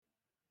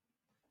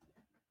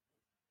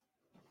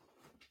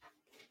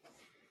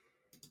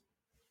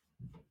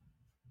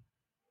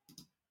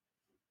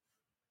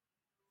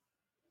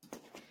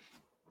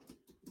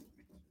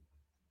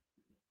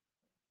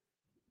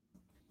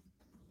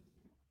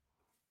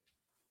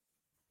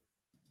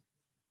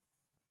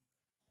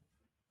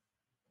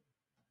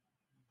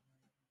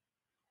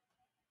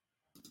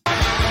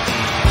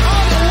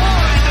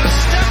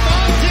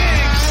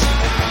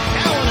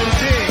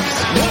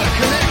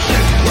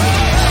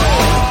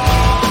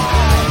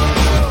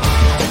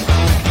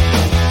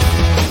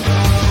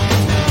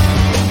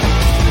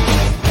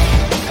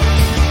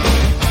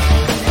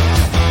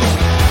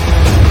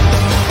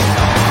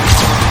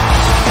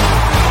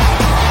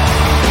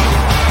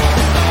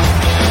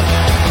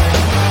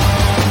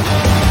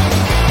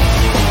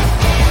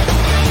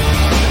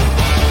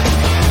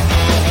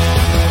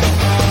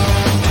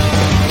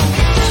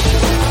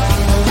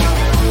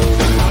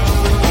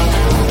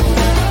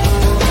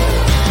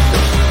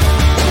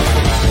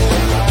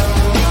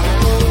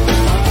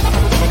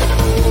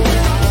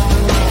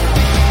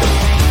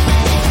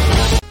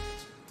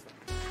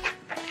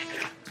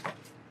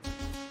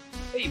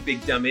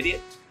dumb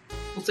idiot.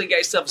 Looks like you got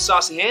yourself a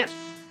saucy hand.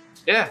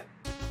 Yeah,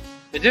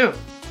 I do.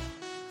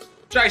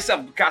 Try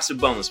yourself a Picasso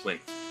boneless wing.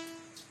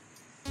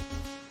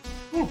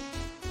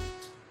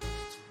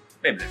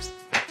 Maybe next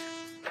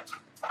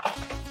time.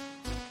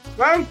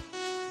 Well,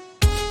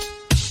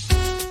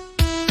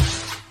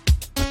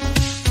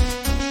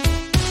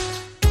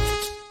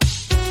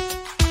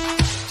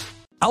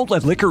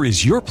 Outlet Liquor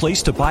is your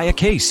place to buy a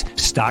case.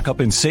 Stock up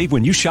and save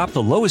when you shop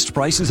the lowest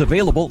prices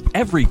available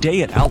every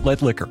day at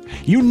Outlet Liquor.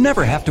 You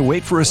never have to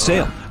wait for a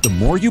sale. The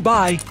more you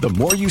buy, the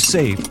more you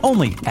save.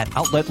 Only at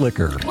Outlet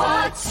Liquor.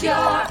 What's your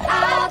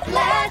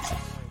outlet?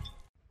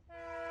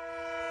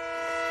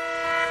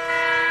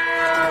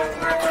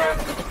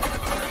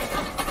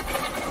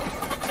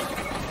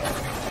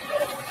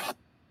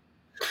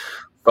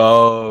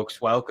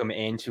 Folks, welcome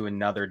into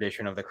another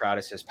edition of the Crowd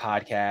Assist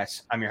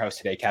Podcast. I'm your host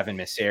today, Kevin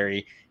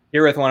Misseri,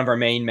 here with one of our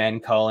main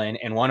men, Cullen,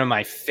 and one of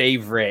my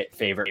favorite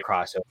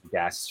crossover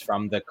guests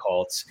from the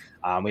Colts.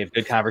 We have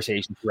good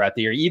conversations throughout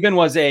the year. Even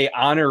was a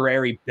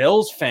honorary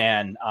Bills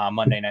fan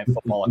Monday Night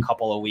Football a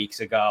couple of weeks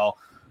ago.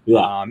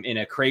 In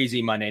a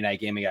crazy Monday night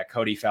game. We got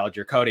Cody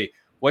Felger. Cody,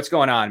 what's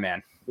going on,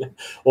 man?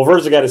 Well,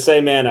 first I got to say,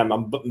 man,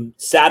 I'm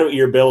sad with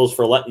your Bills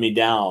for letting me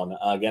down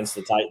against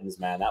the Titans,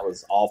 man. That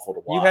was awful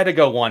to watch. You had to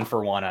go 1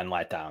 for 1 on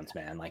letdowns,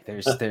 man. Like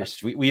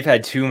we've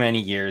had too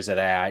many years of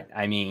that.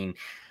 I mean,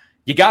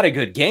 you got a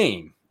good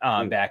game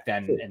back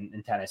then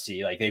in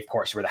Tennessee. Like they, of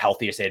course, were the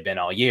healthiest they'd been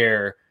all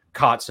year.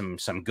 Caught some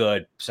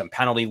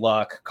penalty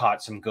luck.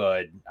 Caught some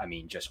good. I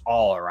mean, just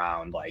all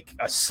around like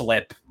a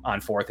slip on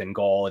 4th and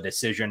goal, a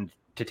decision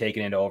to take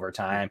it into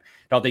overtime.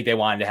 Don't think they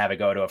wanted to have it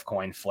go to a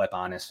coin flip,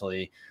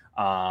 honestly.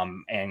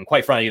 And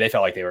quite frankly, they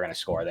felt like they were going to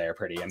score there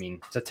pretty. I mean,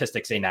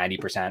 statistics say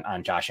 90%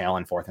 on Josh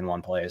Allen 4th and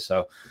 1 plays.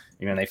 So,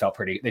 they felt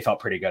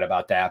pretty good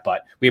about that,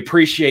 but we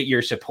appreciate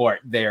your support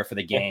there for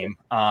the game.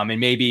 And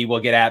maybe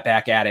we'll get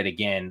back at it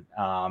again,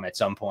 at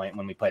some point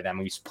when we play them.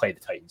 We used to play the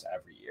Titans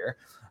every year.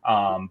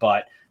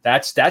 But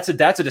that's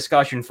a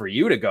discussion for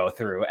you to go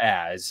through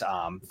as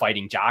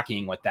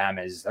jockeying with them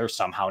as they're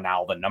somehow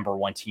now the number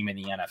 1 team in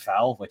the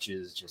NFL, which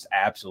is just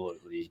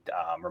absolutely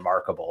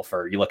remarkable.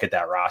 For you look at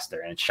that roster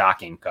and it's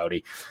shocking,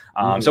 Cody.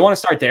 So I want to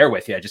start there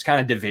with you, just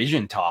kind of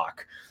division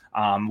talk.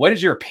 What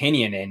is your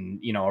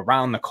opinion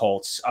around the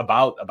Colts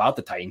about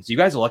the Titans? Do you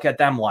guys look at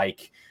them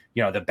like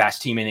the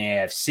best team in the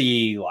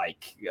AFC?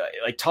 Like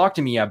talk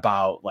to me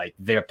about like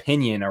their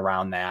opinion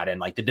around that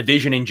and like the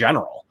division in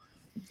general.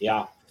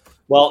 Yeah.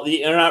 Well,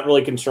 they're not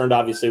really concerned,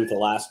 obviously, with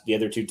the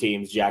other 2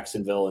 teams,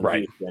 Jacksonville and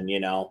Houston,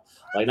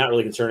 not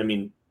really concerned. I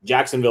mean,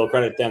 Jacksonville,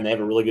 credit them. They have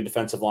a really good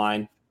defensive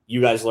line. You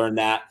guys learned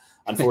that.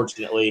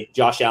 Unfortunately,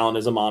 Josh Allen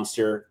is a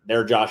monster.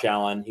 They're Josh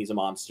Allen. He's a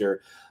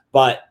monster.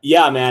 But,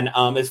 yeah, man,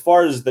 as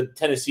far as the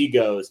Tennessee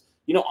goes,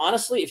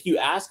 honestly, if you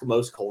ask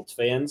most Colts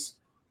fans,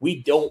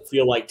 we don't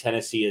feel like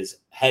Tennessee is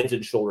heads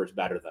and shoulders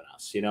better than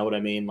us. You know what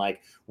I mean?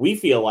 Like, we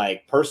feel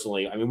like,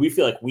 personally, we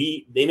feel like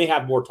they may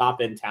have more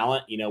top-end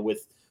talent,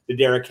 with the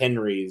Derrick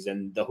Henrys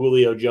and the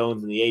Julio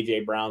Jones and the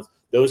A.J. Browns,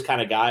 those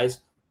kind of guys.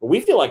 But we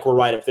feel like we're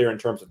right up there in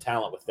terms of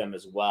talent with them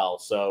as well.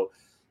 So,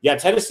 yeah,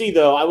 Tennessee,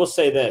 though, I will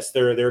say this.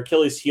 Their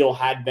Achilles heel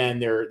had been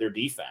their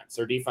defense.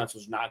 Their defense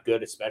was not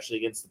good, especially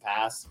against the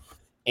pass.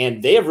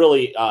 And they have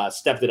really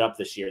stepped it up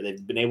this year.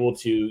 They've been able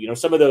to,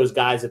 some of those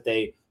guys that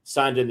they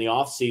signed in the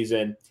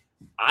offseason,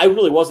 I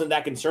really wasn't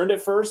that concerned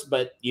at first,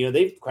 but,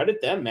 they've credit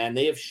them, man.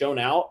 They have shown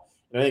out.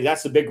 And I think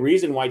that's the big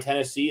reason why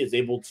Tennessee is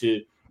able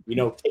to,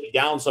 take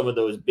down some of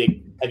those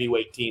big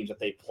heavyweight teams that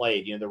they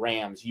played, the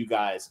Rams, you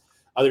guys,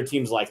 other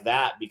teams like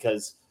that,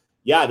 because,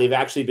 yeah, they've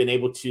actually been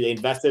able to, they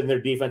invested in their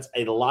defense,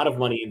 a lot of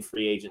money in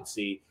free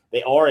agency.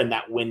 They are in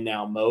that win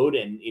now mode,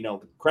 and,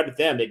 credit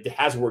them. It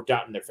has worked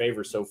out in their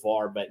favor so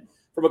far. But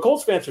from a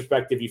Colts fan's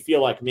perspective, you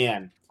feel like,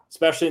 man,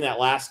 especially in that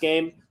last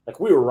game, like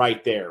we were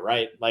right there,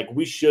 right? Like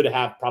we should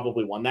have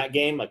probably won that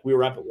game. Like we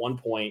were up at one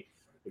point,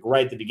 like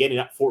right at the beginning,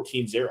 up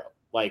 14-0.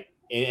 Like,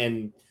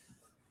 and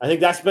I think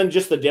that's been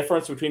just the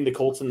difference between the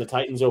Colts and the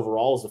Titans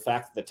overall is the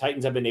fact that the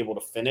Titans have been able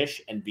to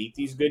finish and beat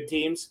these good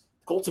teams.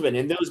 The Colts have been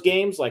in those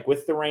games, like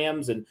with the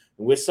Rams and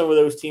with some of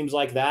those teams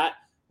like that,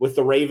 with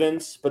the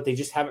Ravens, but they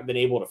just haven't been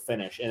able to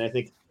finish. And I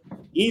think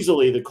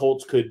easily the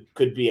Colts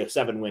could be a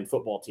 7-win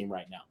football team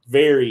right now,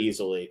 very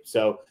easily.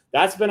 So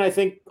that's been, I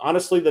think,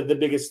 honestly, the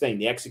biggest thing,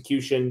 the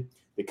execution,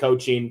 the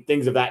coaching,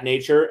 things of that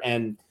nature.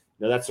 And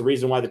that's the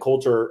reason why the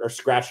Colts are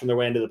scratching their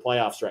way into the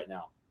playoffs right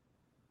now.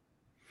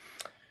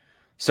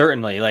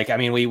 Certainly. Like, I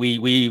mean,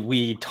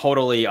 we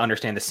totally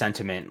understand the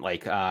sentiment.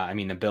 Like,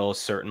 the Bills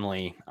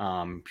certainly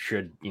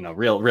should,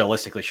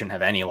 realistically shouldn't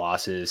have any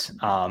losses.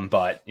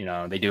 But,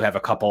 they do have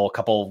a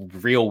couple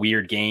real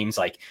weird games,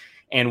 like,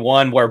 and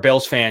one where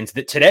Bills fans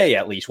that today,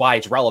 at least, why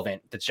it's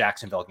relevant, the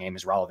Jacksonville game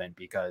is relevant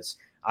because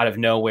out of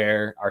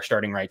nowhere, our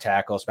starting right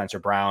tackle, Spencer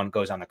Brown,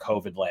 goes on the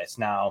COVID list.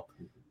 Now,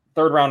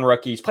 3rd-round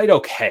rookies played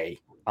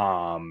okay.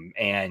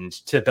 And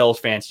to Bills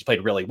fans, he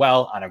played really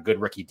well on a good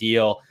rookie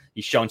deal.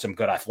 He's shown some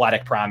good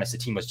athletic promise. The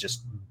team was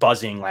just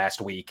buzzing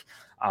last week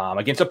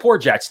against a poor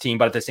Jets team,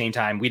 but at the same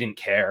time, we didn't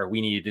care.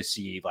 We needed to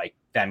see like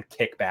them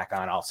kick back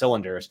on all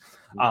cylinders.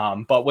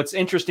 But what's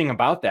interesting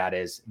about that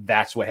is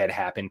that's what had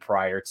happened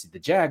prior to the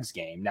Jags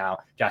game. Now,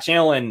 Josh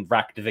Allen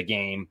wrecked the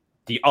game.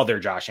 The other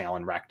Josh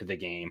Allen wrecked the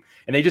game,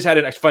 and they just had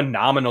a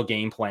phenomenal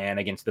game plan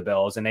against the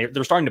Bills. And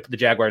the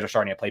Jaguars are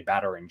starting to play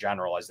better in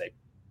general, as they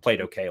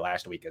played okay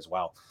last week as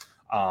well.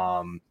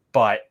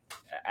 But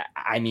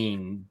I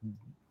mean,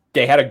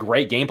 they had a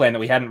great game plan that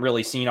we hadn't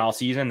really seen all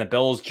season. The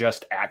Bills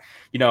just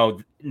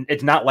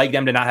it's not like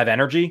them to not have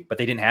energy, but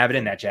they didn't have it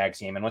in that Jags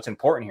game. And what's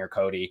important here,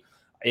 Cody,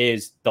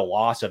 is the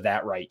loss of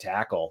that right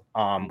tackle.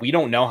 We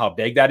don't know how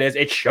big that is.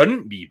 It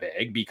shouldn't be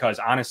big because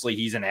honestly,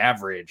 he's an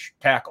average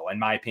tackle, in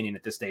my opinion,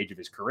 at this stage of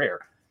his career.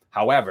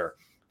 However,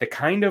 the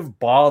kind of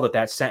ball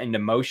that set into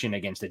motion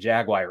against the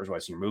Jaguars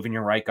was you're moving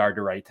your right guard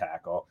to right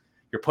tackle.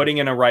 You're putting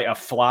in a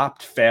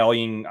flopped,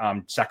 failing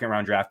second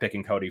round draft pick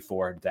in Cody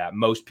Ford that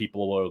most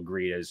people will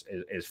agree is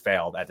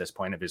failed at this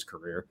point of his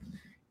career.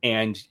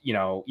 And, you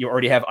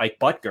already have Ike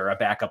Butker, a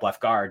backup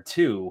left guard,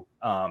 to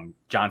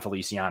John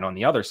Feliciano on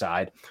the other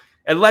side.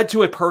 It led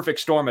to a perfect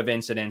storm of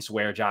incidents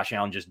where Josh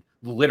Allen just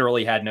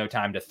literally had no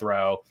time to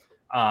throw.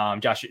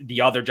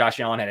 The other Josh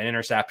Allen had an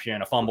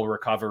interception, a fumble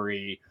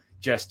recovery,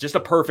 just a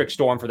perfect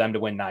storm for them to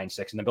win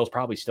 9-6. And the Bills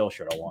probably still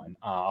should have won,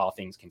 all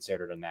things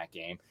considered, in that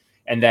game.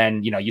 And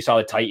then, you saw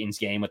the Titans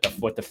game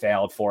with the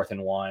failed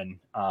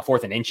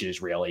 4th and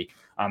inches, really.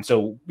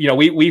 So,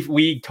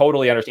 we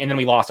totally understand. And then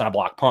we lost on a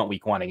block punt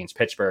week 1 against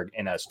Pittsburgh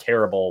in a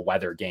terrible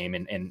weather game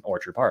in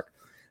Orchard Park.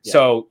 Yeah.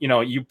 So,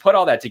 you put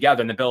all that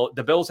together, and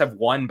the Bills have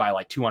won by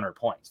like 200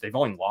 points. They've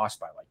only lost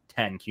by like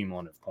 10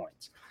 cumulative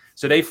points.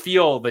 So they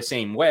feel the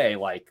same way,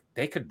 like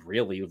they could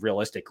really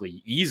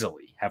realistically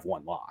easily have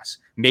one loss,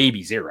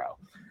 maybe 0.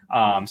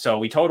 So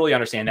we totally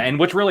understand that. And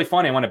what's really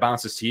funny, I want to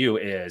bounce this to you,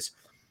 is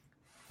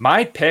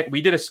my pick.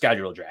 We did a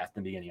schedule draft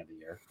in the beginning of the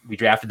year. We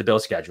drafted the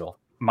Bills schedule.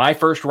 My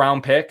first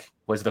round pick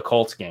was the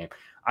Colts game.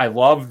 I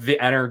love the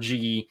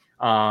energy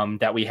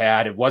that we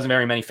had. It wasn't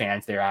very many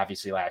fans there,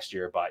 obviously, last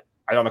year, but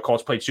I thought the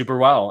Colts played super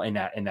well in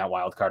that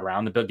wild card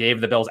round.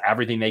 Gave the Bills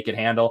everything they could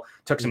handle.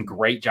 Took some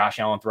great Josh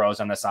Allen throws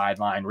on the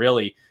sideline.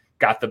 Really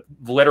got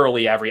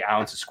literally every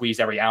ounce, squeezed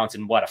every ounce,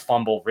 and what a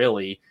fumble,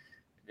 really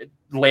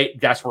late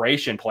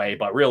desperation play,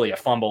 but really a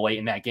fumble late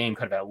in that game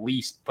could have at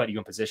least put you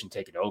in position to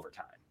take it to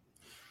overtime.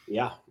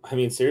 Yeah, I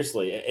mean,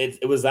 seriously,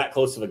 it was that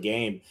close of a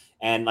game.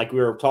 And like we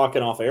were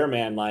talking off air,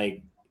 man,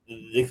 like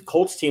the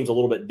Colts team's a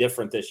little bit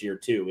different this year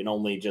too, and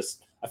only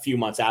just a few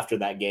months after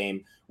that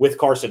game with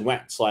Carson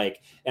Wentz.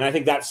 And I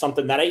think that's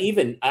something that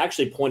I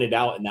actually pointed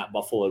out in that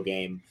Buffalo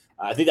game.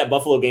 I think that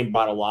Buffalo game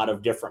brought a lot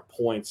of different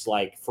points,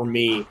 like for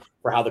me,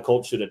 for how the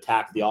Colts should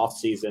attack the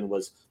offseason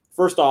was,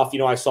 first off,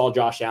 I saw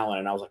Josh Allen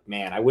and I was like,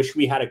 man, I wish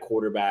we had a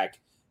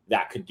quarterback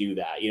that could do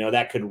that,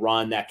 that could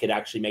run, that could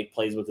actually make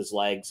plays with his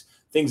legs,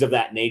 things of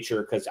that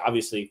nature. Because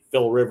obviously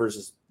Phil Rivers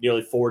is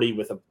nearly 40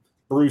 with a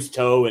bruised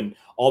toe and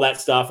all that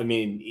stuff. I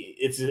mean,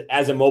 it's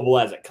as immobile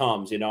as it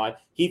comes.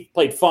 He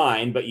played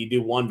fine, but you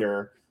do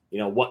wonder,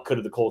 what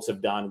could the Colts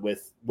have done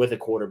with a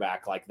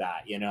quarterback like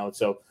that?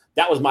 So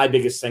that was my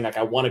biggest thing. Like,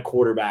 I want a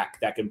quarterback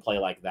that can play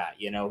like that.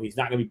 He's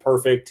not going to be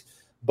perfect,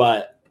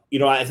 but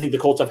I think the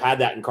Colts have had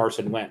that in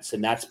Carson Wentz,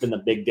 and that's been the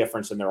big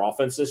difference in their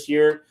offense this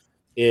year.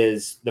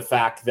 Is the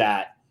fact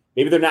that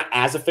maybe they're not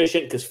as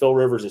efficient because Phil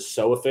Rivers is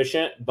so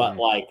efficient, but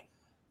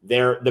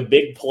the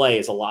big play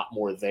is a lot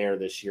more there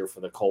this year for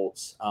the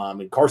Colts.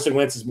 And Carson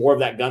Wentz is more of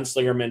that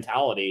gunslinger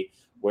mentality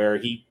where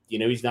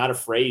he's not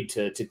afraid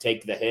to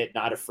take the hit,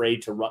 not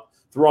afraid to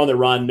throw on the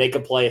run, make a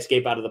play,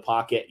 escape out of the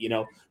pocket,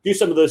 do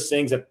some of those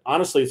things that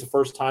honestly it's the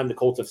first time the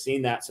Colts have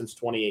seen that since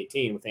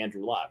 2018 with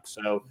Andrew Luck.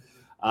 So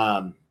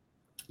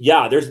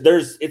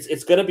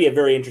it's going to be a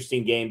very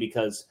interesting game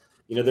because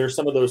there's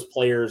some of those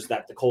players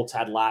that the Colts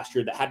had last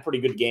year that had pretty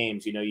good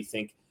games. You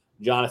think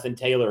Jonathan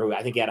Taylor, who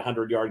I think had a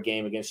 100-yard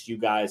game against you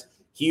guys.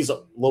 He's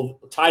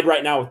tied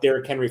right now with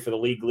Derrick Henry for the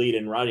league lead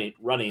in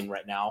running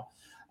right now.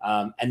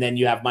 And then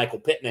you have Michael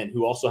Pittman,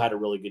 who also had a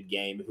really good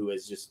game,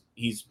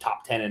 he's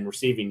top 10 in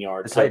receiving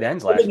yards. The tight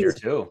ends last year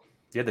too.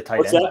 You had the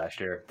tight ends last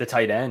year. The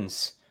tight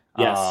ends.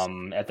 Yes.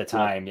 At the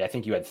time, I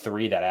think you had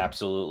 3 that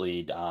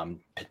absolutely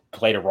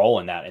played a role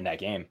in that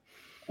game.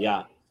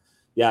 Yeah.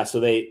 Yeah, so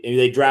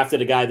they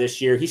drafted a guy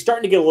this year. He's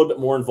starting to get a little bit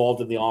more involved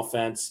in the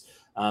offense.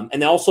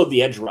 And also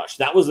the edge rush.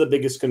 That was the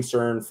biggest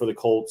concern for the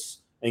Colts.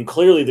 And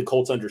clearly the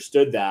Colts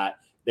understood that.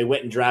 They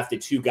went and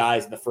drafted 2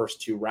 guys in the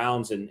first 2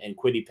 rounds, and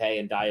Kwity Paye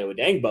and Dayo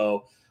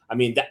Odeyingbo. I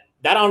mean,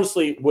 that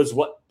honestly was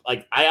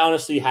I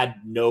honestly had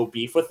no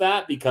beef with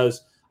that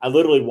because I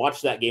literally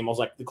watched that game. I was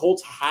like, the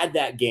Colts had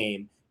that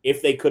game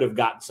if they could have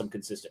gotten some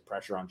consistent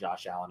pressure on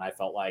Josh Allen. I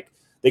felt like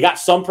they got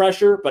some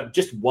pressure, but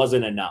just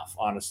wasn't enough,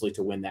 honestly,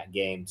 to win that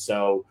game.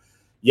 So,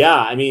 yeah,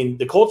 I mean,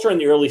 the Colts are in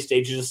the early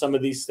stages of some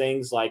of these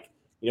things. Like,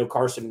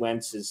 Carson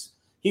Wentz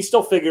he's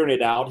still figuring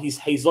it out.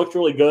 He's looked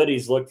really good.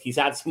 He's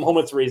had some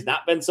moments where he's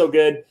not been so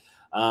good.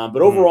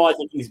 But overall, I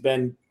think he's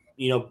been,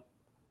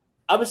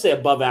 I would say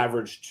above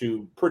average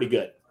to pretty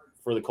good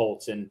for the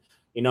Colts. And,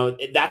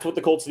 that's what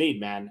the Colts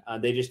need, man.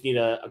 They just need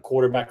a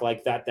quarterback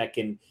like that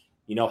can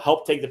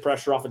help take the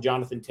pressure off of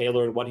Jonathan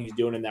Taylor and what he's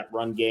doing in that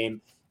run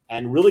game,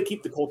 and really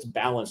keep the Colts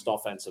balanced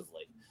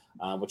offensively,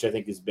 which I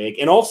think is big.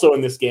 And also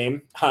in this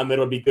game,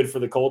 it'll be good for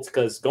the Colts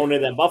because going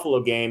into that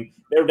Buffalo game,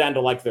 they were down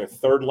to like their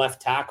third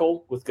left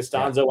tackle with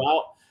Costanzo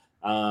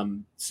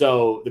out.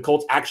 So the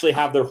Colts actually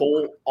have their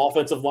whole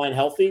offensive line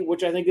healthy,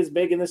 which I think is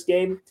big in this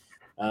game.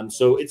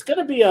 So it's going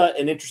to be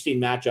an interesting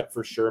matchup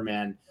for sure,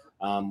 man,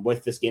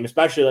 with this game,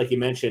 especially like you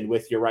mentioned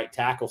with your right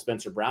tackle,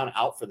 Spencer Brown,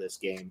 out for this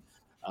game.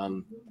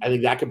 I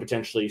think that could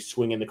potentially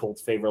swing in the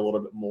Colts' favor a little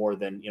bit more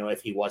than,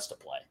 if he was to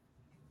play.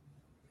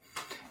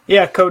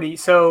 Yeah, Cody.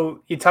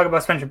 So you talk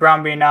about Spencer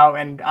Brown being out,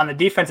 and on the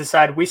defensive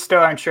side, we still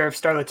aren't sure if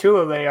Star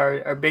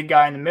Lotulelei, our big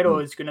guy in the middle,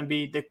 is going to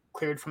be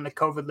cleared from the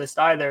COVID list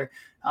either.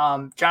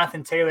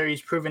 Jonathan Taylor,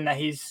 he's proven that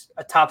he's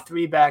a top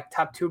 2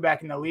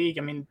 back in the league.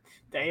 I mean,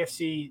 the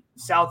AFC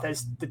South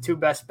has the 2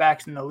 best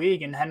backs in the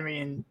league, and Henry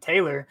and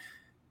Taylor.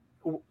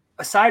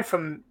 Aside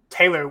from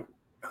Taylor,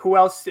 who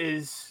else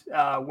is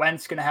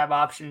Wentz going to have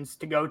options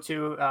to go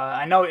to?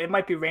 I know it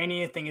might be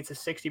rainy. I think it's a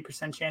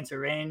 60% chance of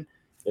rain.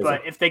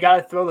 But if they got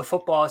to throw the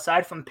football,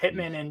 aside from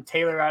Pittman and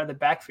Taylor out of the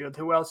backfield,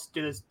 who else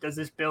does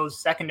this Bills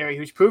secondary,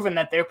 who's proven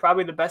that they're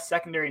probably the best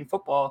secondary in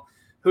football,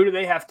 who do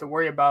they have to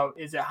worry about?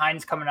 Is it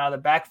Hines coming out of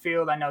the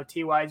backfield? I know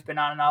T.Y.'s been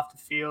on and off the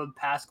field.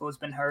 Pascal's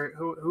been hurt.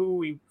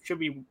 Who should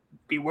we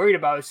be worried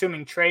about,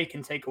 assuming Trey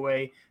can take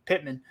away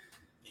Pittman?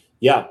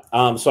 Yeah,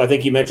 so I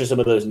think you mentioned some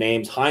of those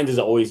names. Hines is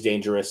always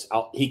dangerous.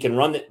 He can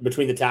run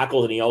between the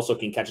tackles, and he also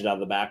can catch it out of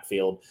the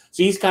backfield.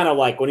 So he's kind of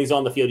like, when he's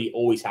on the field, you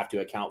always have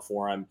to account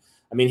for him.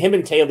 I mean, him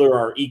and Taylor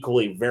are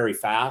equally very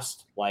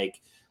fast,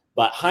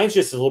 but Hines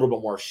just is a little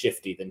bit more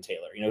shifty than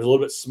Taylor. He's a little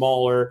bit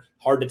smaller,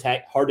 hard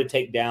to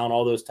take down,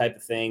 all those type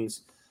of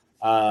things.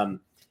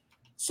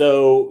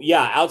 So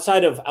yeah,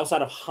 outside of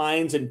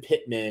Hines and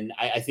Pittman,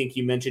 I think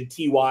you mentioned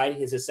Ty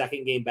is his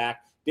second game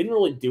back. Didn't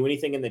really do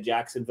anything in the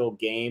Jacksonville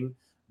game,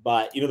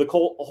 but the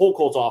whole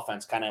Colts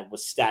offense kind of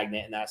was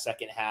stagnant in that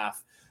second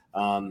half.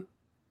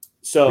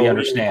 So we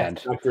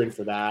understand. Factoring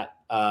for that.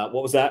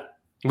 What was that?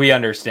 We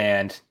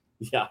understand.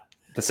 Yeah.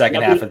 The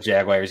second half of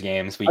Jaguars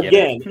games, we get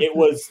it. It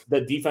was the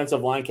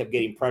defensive line kept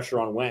getting pressure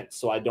on Wentz,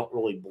 so I don't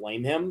really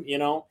blame him,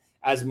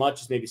 as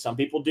much as maybe some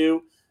people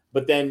do.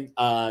 But then,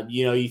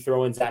 you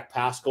throw in Zach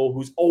Pascal,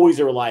 who's always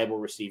a reliable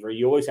receiver.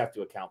 You always have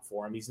to account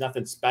for him. He's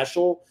nothing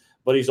special,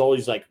 but he's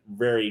always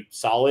very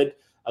solid.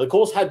 The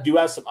Colts do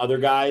have some other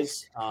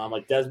guys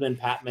like Desmond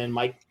Patman,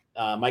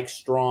 Mike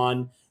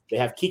Strawn. They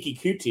have Kiki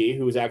Kuti,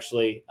 who is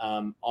actually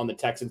on the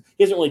Texans.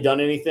 He hasn't really done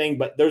anything,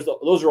 but those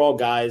are all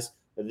guys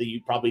that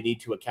you probably need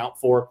to account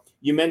for.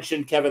 You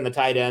mentioned, Kevin, the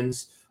tight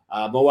ends.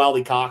 Mo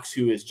Alley-Cox,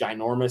 who is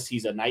ginormous.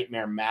 He's a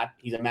nightmare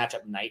He's a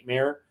matchup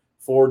nightmare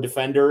for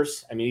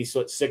defenders. I mean, he's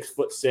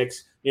 6'6",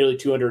 nearly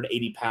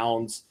 280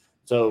 pounds.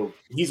 So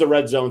he's a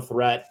red zone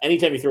threat.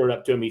 Anytime you throw it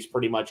up to him, he's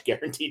pretty much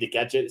guaranteed to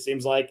catch it. It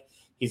seems like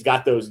he's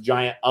got those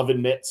giant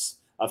oven mitts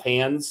of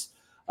hands.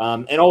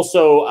 And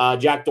also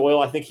Jack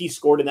Doyle, I think he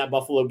scored in that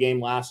Buffalo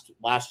game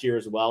last year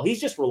as well.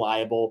 He's just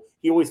reliable.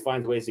 He always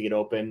finds ways to get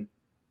open.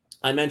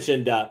 I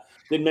mentioned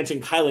didn't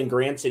mention Kylan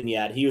Granson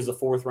yet. He was the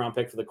 4th round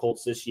pick for the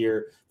Colts this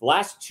year. The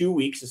last 2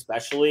 weeks,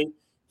 especially,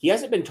 he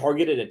hasn't been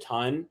targeted a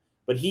ton,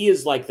 but he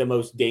is the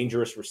most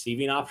dangerous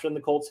receiving option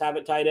the Colts have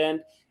at tight end.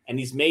 And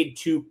he's made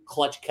 2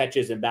 clutch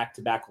catches in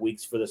back-to-back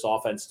weeks for this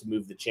offense to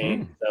move the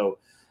chain. So,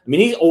 I mean,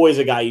 he's always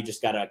a guy you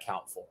just got to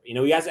account for.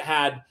 He hasn't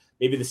had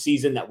maybe the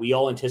season that we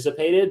all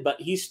anticipated, but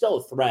he's still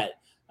a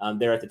threat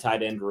there at the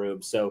tight end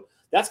room. So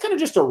that's kind of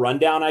just a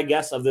rundown, I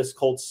guess, of this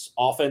Colts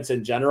offense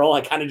in general.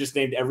 I kind of just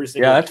named every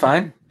single. Yeah, that's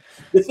fine.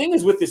 The thing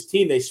is with this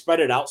team, they spread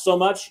it out so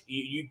much.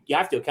 You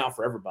have to account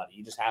for everybody.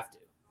 You just have to.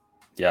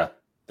 Yeah.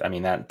 I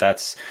mean,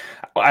 that's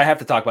I have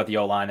to talk about the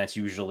O-line. That's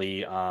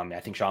usually, I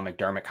think Sean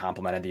McDermott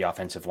complimented the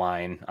offensive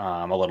line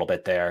a little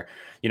bit there.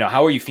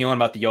 How are you feeling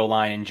about the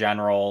O-line in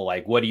general?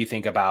 What do you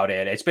think about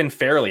it? It's been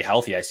fairly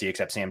healthy, I see,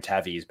 except Sam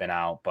Tevi's been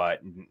out, but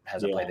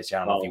hasn't played this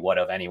year. I don't know if he would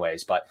have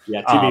anyways, but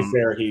yeah, to be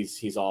fair,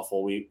 he's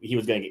awful. He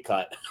was going to get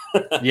cut.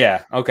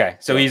 Yeah. Okay.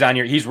 So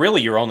he's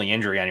really your only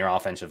injury on your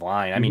offensive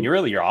line. I mean,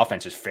 your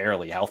offense is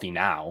fairly healthy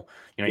now.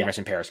 You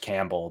mentioned Paris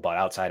Campbell, but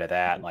outside of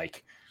that,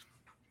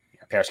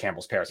 Paris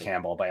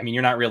Campbell, but I mean,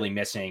 you're not really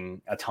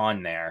missing a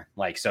ton there.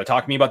 So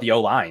talk to me about the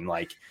O-line.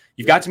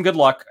 You've got some good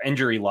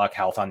injury luck,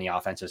 health on the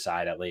offensive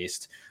side, at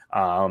least.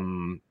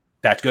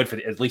 That's good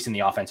at least in the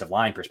offensive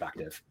line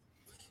perspective.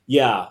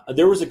 Yeah.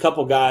 There was a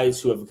couple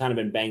guys who have kind of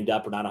been banged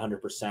up or not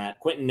 100%.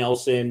 Quentin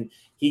Nelson,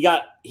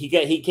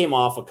 he came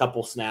off a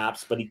couple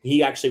snaps, but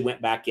he actually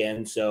went back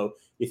in. So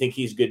you think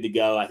he's good to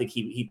go. I think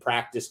he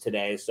practiced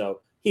today, so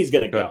he's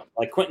going to go.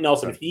 Quentin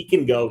Nelson, if he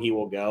can go, he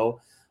will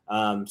go.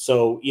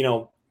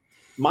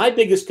 My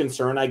biggest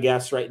concern, I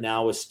guess, right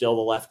now is still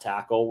the left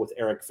tackle with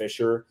Eric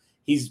Fisher.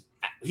 He's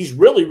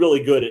really,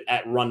 really good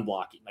at run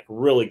blocking,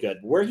 really good.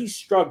 Where he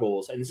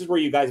struggles, and this is where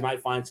you guys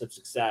might find some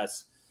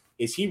success,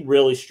 is he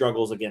really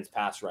struggles against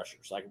pass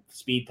rushers,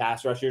 speed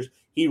pass rushers.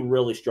 He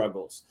really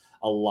struggles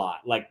a lot.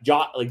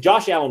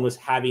 Josh Allen was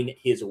having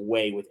his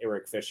way with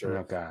Eric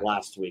Fisher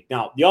last week.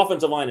 Now, the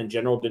offensive line in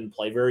general didn't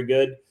play very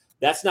good,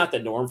 That's not the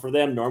norm for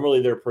them.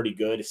 Normally they're pretty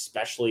good,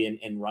 especially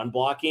in run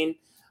blocking.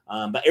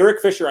 But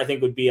Eric Fisher, I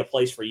think, would be a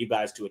place for you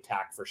guys to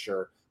attack for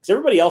sure. Because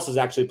everybody else has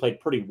actually played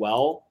pretty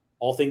well,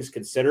 all things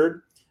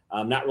considered.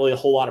 Not really a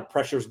whole lot of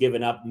pressures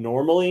given up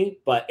normally,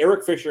 but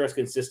Eric Fisher has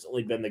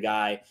consistently been the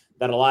guy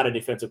that a lot of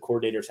defensive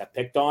coordinators have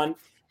picked on.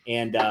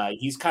 And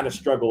he's kind of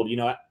struggled. You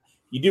know,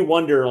 you do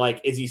wonder,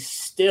 like, is he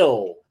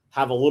still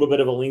have a little bit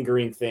of a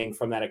lingering thing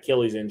from that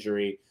Achilles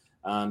injury?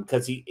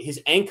 Because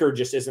his anchor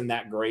just isn't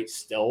that great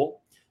still.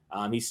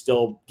 He's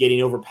still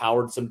getting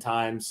overpowered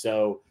sometimes.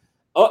 So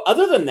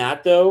other than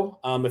that, though,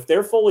 if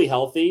they're fully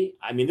healthy,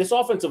 I mean, this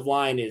offensive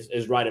line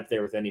is right up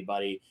there with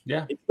anybody.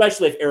 Yeah.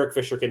 Especially if Eric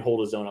Fisher can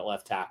hold his own at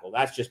left tackle.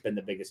 That's just been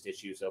the biggest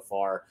issue so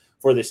far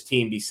for this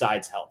team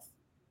besides health.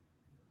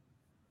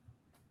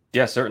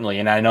 Yeah, certainly.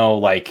 And I know,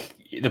 like,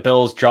 the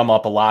Bills drum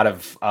up a lot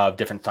of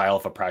different style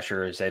of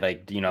pressures. They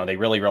they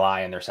really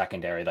rely on their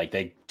secondary. Like,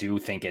 they do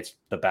think it's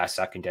the best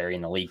secondary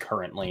in the league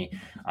currently.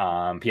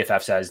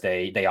 PFF says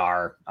they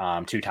are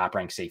 2 top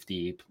ranked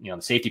safety. You know,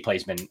 the safety play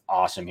has been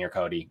awesome here,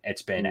 Cody.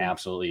 It's been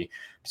absolutely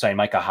saying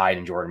Micah Hyde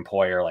and Jordan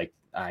Poyer. Like,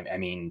 I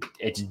mean,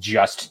 it's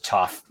just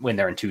tough when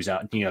they're in 2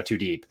 zone, too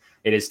deep.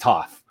 It is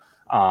tough.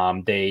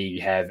 They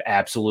have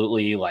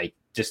absolutely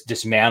just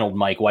dismantled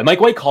Mike White. Mike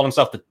White called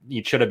himself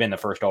he should have been the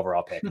first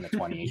overall pick in the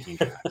 2018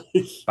 draft,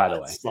 by the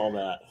way. I saw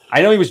that.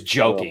 I know he was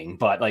joking,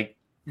 but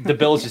the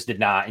Bills just did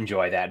not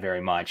enjoy that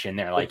very much. And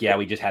they're like, yeah,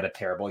 we just had a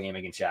terrible game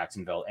against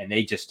Jacksonville. And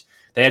they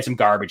had some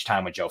garbage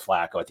time with Joe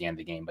Flacco at the end of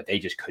the game, but they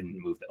just couldn't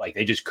move it. Like,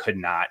 they just could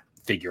not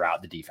figure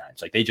out the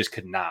defense. Like, they just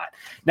could not.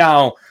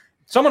 Now,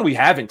 someone we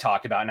haven't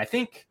talked about, and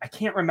I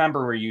can't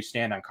remember where you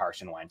stand on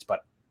Carson Wentz,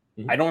 but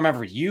I don't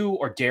remember you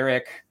or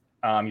Derek,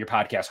 your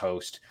podcast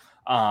host.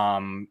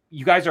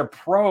 You guys are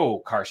pro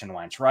Carson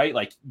Wentz, right?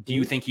 Like, do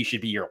you think he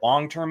should be your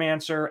long-term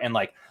answer? And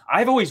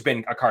I've always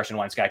been a Carson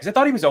Wentz guy because I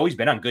thought he was always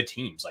been on good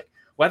teams. Like,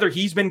 whether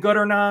he's been good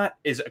or not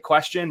is a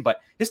question,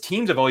 but his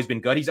teams have always been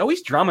good. He's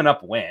always drumming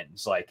up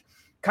wins. Like,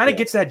 kind of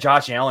gets that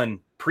Josh Allen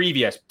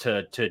previous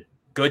to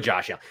good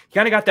Josh Allen. He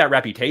kind of got that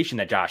reputation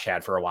that Josh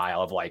had for a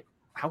while of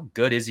how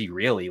good is he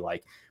really?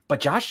 But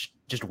Josh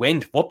just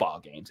wins football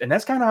games. And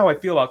that's kind of how I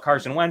feel about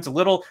Carson Wentz. A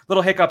little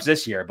hiccups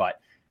this year, but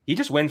he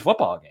just wins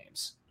football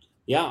games.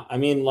 Yeah, I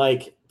mean,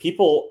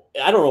 people,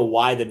 I don't know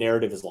why the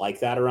narrative is like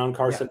that around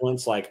Carson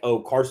Wentz.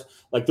 Carson,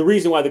 the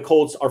reason why the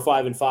Colts are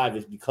 5-5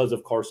 is because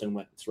of Carson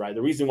Wentz, right?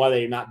 The reason why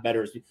they're not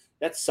better is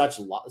that's such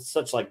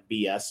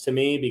BS to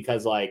me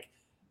because,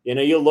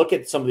 you look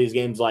at some of these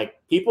games,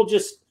 people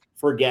just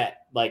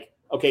forget,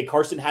 okay,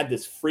 Carson had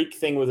this freak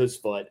thing with his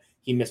foot.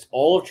 He missed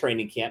all of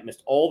training camp,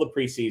 missed all the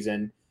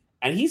preseason,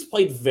 and he's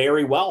played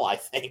very well, I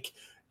think,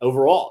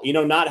 overall.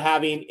 Not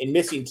having and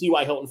missing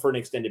T.Y. Hilton for an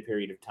extended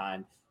period of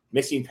time.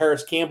 Missing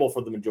Paris Campbell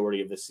for the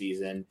majority of the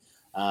season.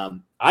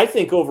 I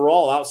think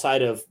overall,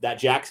 outside of that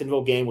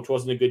Jacksonville game, which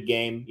wasn't a good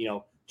game,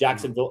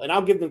 Jacksonville, and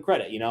I'll give them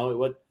credit,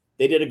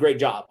 they did a great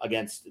job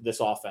against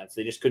this offense.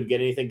 They just couldn't get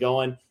anything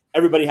going.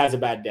 Everybody has a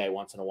bad day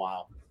once in a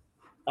while.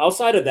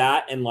 Outside of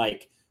that, and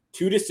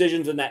 2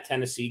 decisions in that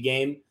Tennessee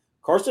game,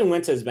 Carson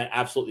Wentz has been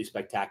absolutely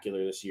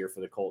spectacular this year for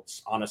the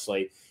Colts.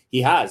 Honestly,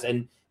 he has.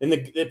 And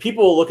the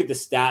people will look at the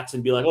stats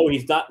and be like, oh,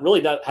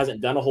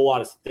 hasn't done a whole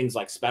lot of things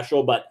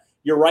special, but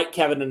you're right,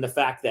 Kevin, in the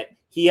fact that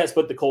he has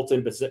put the Colts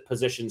in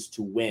positions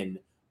to win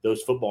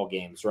those football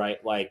games, right?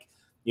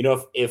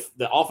 If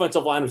the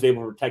offensive line was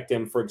able to protect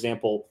him, for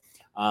example,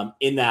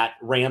 in that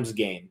Rams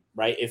game,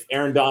 right? If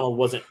Aaron Donald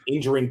wasn't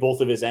injuring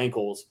both of his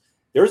ankles,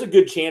 there's a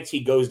good chance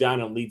he goes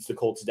down and leads the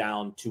Colts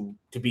down to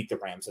beat the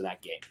Rams in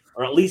that game,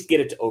 or at least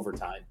get it to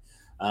overtime.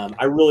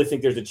 I really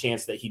think there's a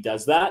chance that he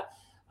does that.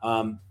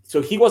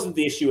 So he wasn't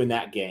the issue in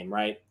that game,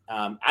 right?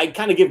 I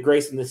kind of give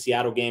grace in the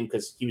Seattle game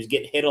because he was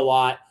getting hit a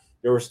lot.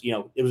 There was,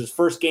 it was his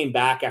first game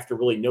back after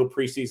really no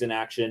preseason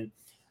action.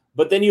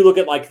 But then you look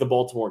at the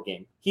Baltimore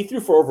game. He threw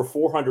for over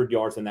 400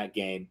 yards in that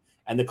game,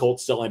 and the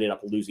Colts still ended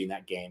up losing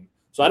that game.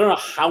 So I don't know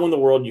how in the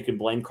world you can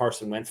blame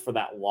Carson Wentz for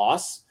that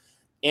loss.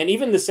 And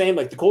even the same,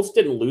 the Colts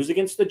didn't lose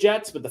against the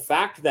Jets, but the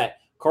fact that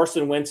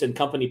Carson Wentz and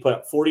company put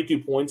up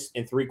 42 points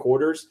in 3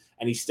 quarters,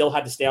 and he still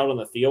had to stay out on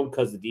the field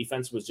because the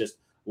defense was just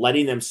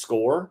letting them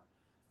score.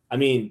 I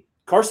mean,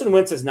 Carson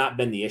Wentz has not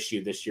been the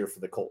issue this year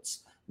for the Colts.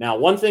 Now,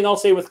 one thing I'll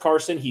say with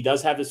Carson, he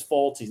does have his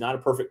faults. He's not a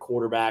perfect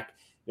quarterback.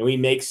 He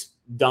makes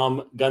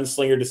dumb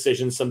gunslinger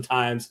decisions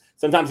sometimes.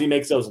 Sometimes he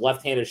makes those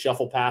left-handed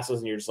shuffle passes,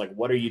 and you're just like,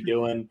 what are you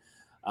doing?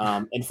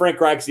 And Frank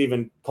Reich's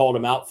even called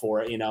him out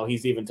for it.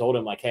 He's even told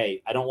him,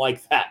 hey, I don't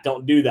like that.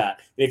 Don't do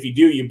that. And if you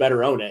do, you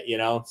better own it,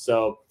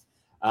 So,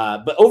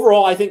 but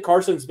overall, I think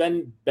Carson's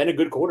been a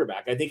good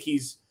quarterback. I think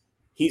he's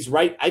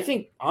right. I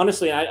think,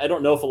 honestly, I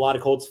don't know if a lot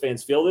of Colts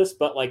fans feel this,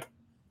 but,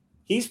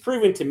 he's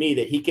proven to me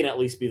that he can at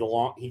least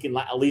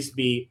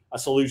be a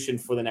solution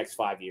for the next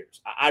 5 years.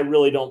 I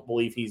really don't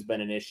believe he's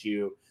been an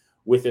issue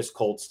with this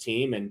Colts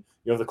team. And,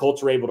 if the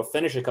Colts are able to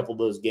finish a couple of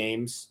those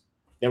games,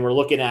 then we're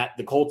looking at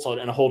the Colts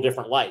in a whole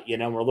different light.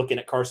 We're looking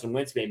at Carson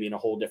Wentz maybe in a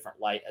whole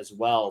different light as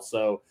well.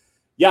 So,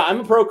 yeah,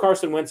 I'm a pro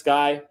Carson Wentz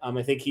guy.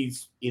 I think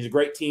he's a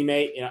great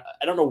teammate.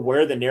 I don't know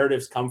where the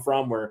narratives come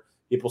from where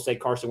People say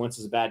Carson Wentz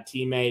is a bad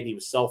teammate. He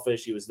was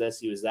selfish. He was this.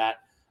 He was that.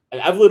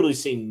 I've literally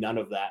seen none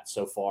of that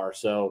so far.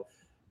 So,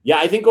 yeah,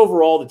 I think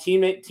overall the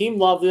team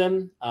loved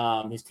him.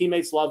 His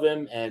teammates love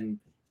him. And,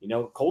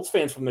 Colts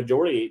fans for the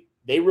majority,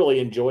 they really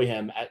enjoy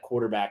him at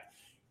quarterback.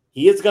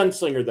 He is a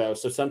gunslinger, though.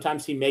 So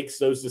sometimes he makes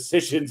those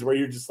decisions where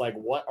you're just like,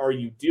 what are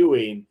you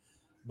doing?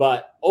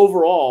 But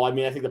overall, I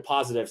think the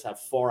positives have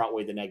far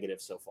outweighed the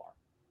negatives so far.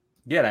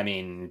 Yeah,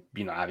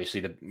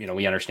 obviously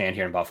we understand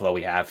here in Buffalo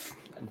we have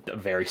a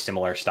very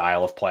similar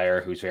style of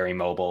player who's very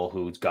mobile,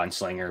 who's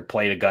gunslinger,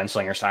 played a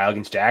gunslinger style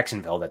against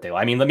Jacksonville that they.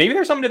 Maybe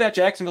there's something to that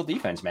Jacksonville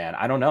defense, man.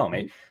 I don't know.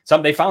 Maybe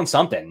they found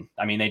something.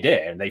 They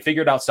did. They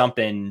figured out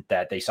something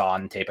that they saw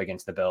on tape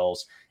against the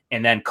Bills,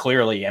 and then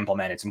clearly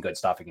implemented some good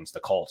stuff against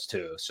the Colts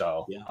too.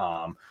 So,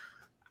 yeah.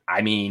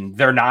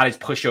 They're not as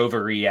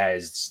pushovery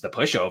as the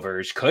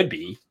pushovers could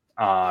be,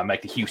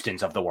 like the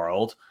Houstons of the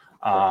world.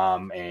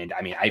 And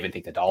I even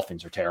think the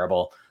Dolphins are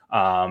terrible.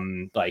 I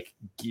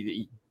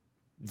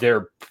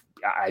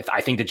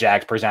think the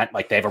Jags present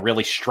like they have a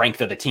really strength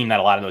of the team that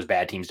a lot of those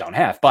bad teams don't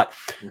have. But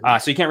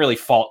so you can't really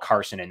fault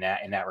Carson in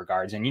that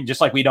regards. And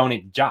just like we don't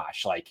need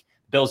Josh, like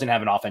Bills didn't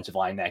have an offensive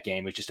line that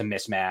game. It was just a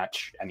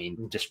mismatch.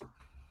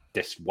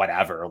 Just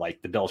whatever.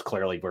 Like the Bills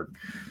clearly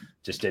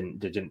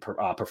didn't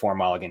perform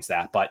well against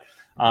that. But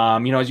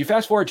as you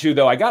fast forward to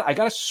though, I got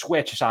to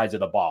switch sides of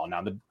the ball.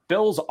 Now the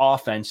Bills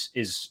offense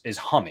is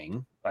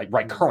humming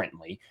right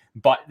currently,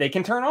 but they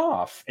can turn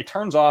off. It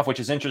turns off, which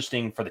is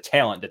interesting for the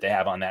talent that they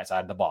have on that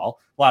side of the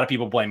ball. A lot of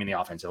people blaming the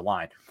offensive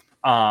line.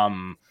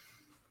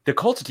 The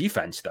Colts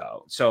defense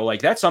though. So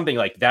that's something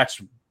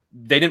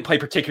they didn't play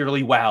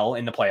particularly well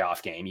in the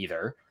playoff game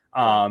either.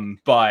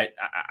 But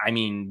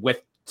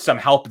with some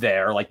help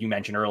there, like you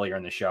mentioned earlier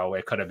in the show,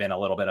 it could have been a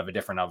little bit of a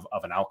different of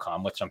an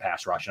outcome with some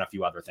pass rush and a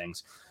few other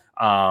things.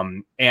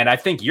 And I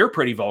think you're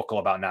pretty vocal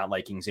about not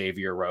liking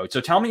Xavier Rhodes. So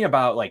tell me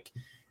about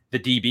the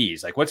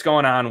DBs, what's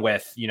going on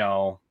with,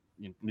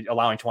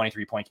 allowing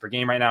 23 points per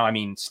game right now.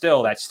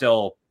 That's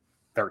still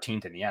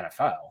 13th in the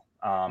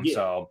NFL.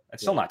 So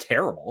it's still not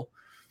terrible.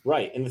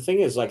 Right. And the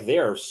thing is, they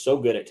are so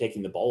good at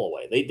taking the ball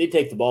away. They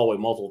take the ball away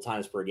multiple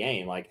times per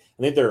game. I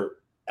think they're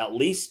at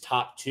least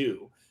top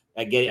two.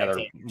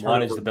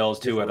 One is the Bills,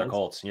 two other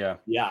Colts. Yeah.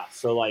 Yeah.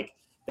 So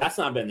that's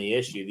not been the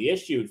issue. The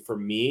issue for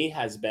me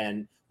has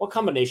been a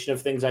combination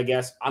of things, I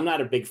guess. I'm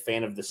not a big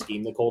fan of the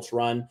scheme the Colts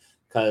run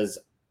because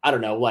I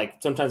don't know,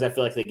 sometimes I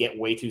feel like they get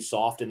way too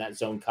soft in that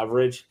zone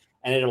coverage,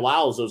 and it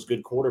allows those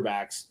good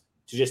quarterbacks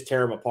to just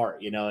tear them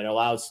apart. It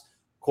allows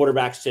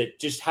quarterbacks to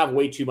just have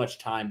way too much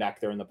time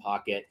back there in the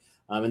pocket.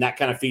 And that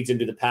kind of feeds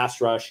into the pass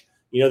rush.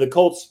 The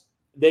Colts,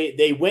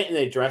 they went and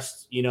they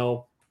addressed,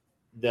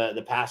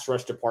 the pass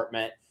rush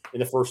department in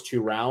the first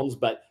two rounds,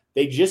 but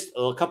they just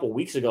a couple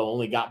weeks ago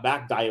only got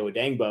back Dayo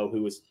Odeyingbo,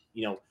 who was,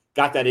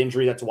 got that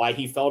injury. That's why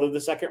he fell to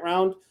the second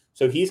round.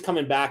 So he's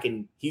coming back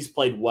and he's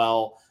played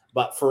well,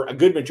 but for a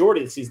good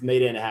majority of the season, they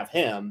didn't have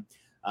him.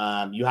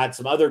 You had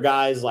some other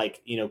guys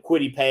like,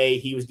 Kwity Paye.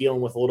 He was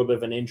dealing with a little bit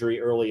of an injury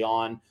early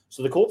on.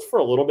 So the Colts for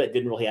a little bit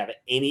didn't really have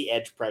any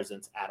edge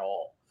presence at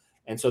all.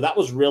 And so that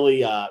was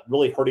really,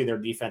 really hurting their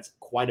defense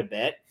quite a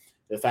bit.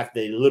 The fact that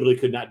they literally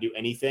could not do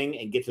anything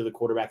and get to the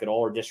quarterback at all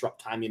or disrupt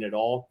timing at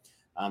all.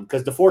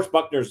 Because DeForest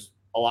Buckner's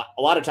a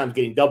lot of times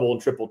getting double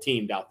and triple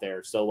teamed out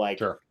there. So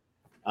sure.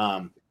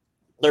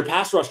 Their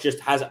pass rush just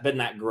hasn't been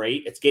that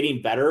great. It's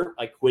getting better.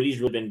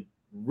 Kwitty's really been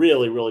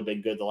really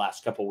been good the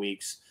last couple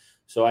weeks.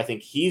 So I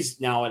think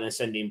he's now an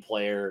ascending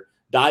player.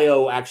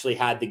 Dayo actually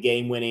had the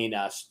game-winning.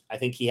 I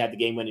think he had the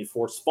game-winning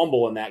forced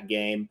fumble in that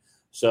game.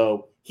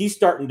 So he's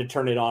starting to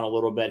turn it on a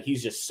little bit.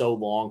 He's just so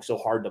long, so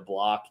hard to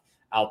block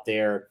out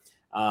there.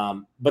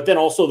 But then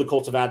also the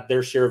Colts have had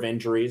their share of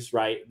injuries,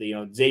 right?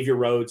 Xavier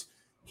Rhodes,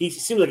 he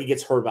seems like he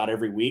gets hurt about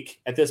every week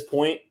at this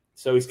point.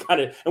 So he's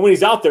and when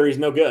he's out there, he's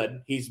no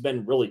good. He's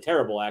been really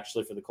terrible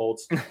actually for the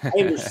Colts. I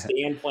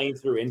understand playing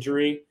through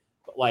injury,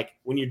 but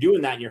when you're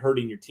doing that and you're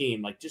hurting your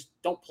team, just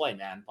don't play,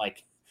 man.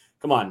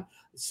 Come on.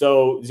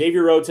 So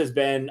Xavier Rhodes has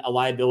been a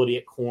liability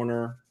at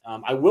corner.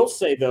 I will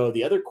say though,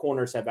 the other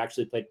corners have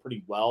actually played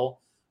pretty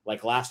well.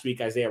 Last week,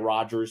 Isaiah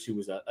Rodgers, who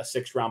was a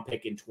 6th round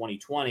pick in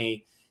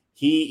 2020,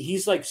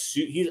 he's a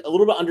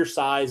little bit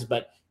undersized,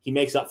 but he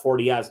makes up for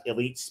it. He has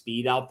elite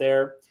speed out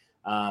there.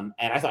 And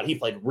I thought he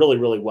played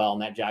really well in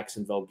that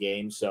Jacksonville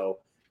game. So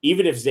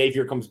even if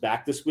Xavier comes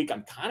back this week,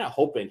 I'm kind of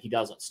hoping he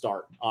doesn't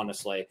start,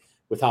 honestly,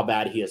 with how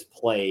bad he has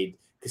played,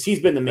 because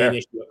he's been the main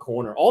issue at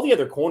corner. All the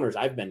other corners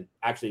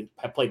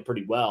have played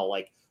pretty well.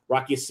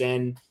 Rocky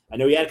Sin, I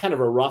know he had kind of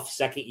a rough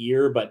second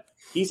year, but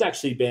he's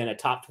actually been a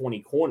top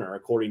 20 corner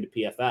according to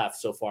PFF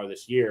so far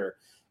this year.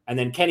 And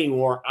then Kenny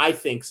Moore, I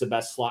think, is the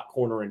best slot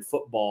corner in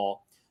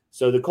football.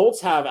 So the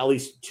Colts have at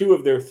least 2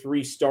 of their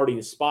 3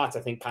 starting spots, I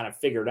think, kind of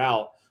figured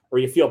out,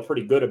 where you feel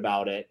pretty good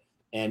about it.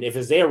 And if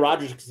Isaiah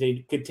Rodgers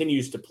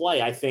continues to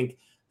play, I think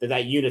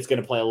that unit's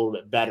going to play a little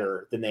bit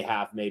better than they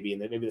have maybe.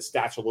 And maybe the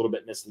stats are a little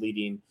bit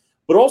misleading.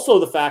 But also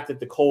the fact that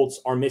the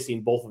Colts are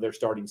missing both of their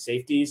starting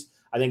safeties,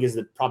 I think is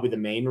probably the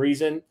main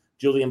reason.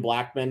 Julian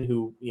Blackmon,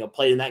 who,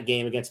 played in that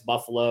game against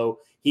Buffalo.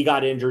 He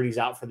got injured. He's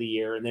out for the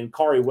year. And then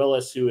Kari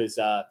Willis, who is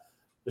the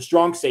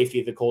strong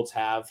safety the Colts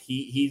have,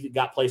 he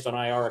got placed on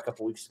IR a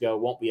couple weeks ago,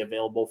 won't be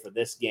available for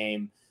this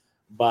game.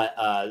 But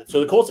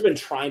so the Colts have been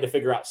trying to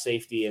figure out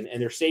safety,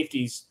 and their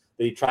safeties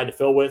that he tried to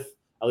fill with,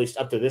 at least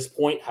up to this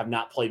point, have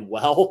not played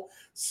well.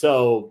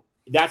 So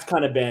that's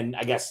kind of been,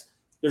 I guess,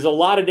 there's a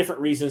lot of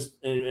different reasons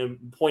and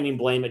pointing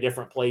blame at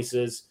different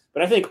places.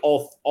 But I think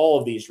all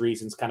of these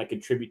reasons kind of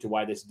contribute to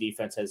why this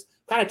defense has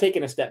kind of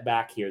taken a step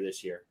back here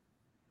this year.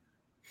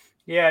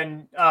 Yeah,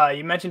 and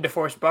you mentioned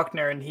DeForest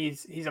Buckner, and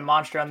he's a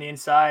monster on the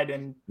inside.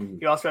 And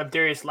you also have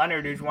Darius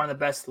Leonard, who's one of the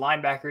best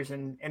linebackers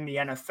in the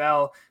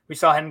NFL. We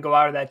saw him go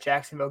out of that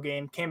Jacksonville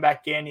game, came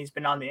back in. He's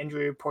been on the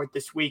injury report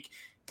this week.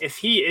 If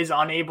he is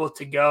unable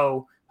to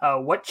go,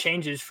 what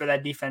changes for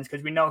that defense?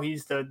 Because we know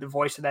he's the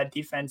voice of that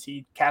defense.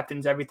 He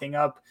captains everything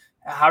up.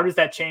 How does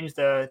that change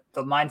the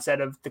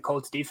mindset of the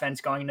Colts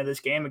defense going into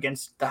this game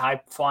against the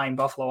high-flying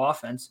Buffalo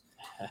offense?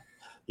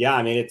 Yeah,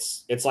 I mean,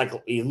 it's like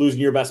losing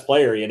your best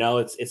player,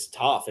 It's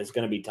tough. It's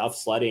going to be tough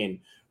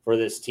sledding for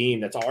this team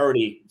that's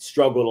already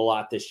struggled a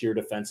lot this year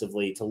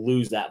defensively to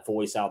lose that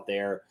voice out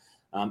there.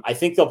 I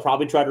think they'll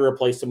probably try to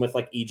replace him with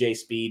like EJ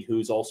Speed,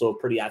 who's also a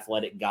pretty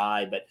athletic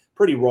guy, but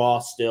pretty raw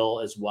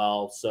still as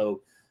well.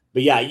 So,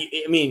 but yeah,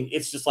 I mean,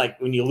 it's just like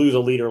when you lose a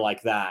leader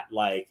like that,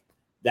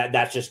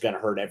 that's just going to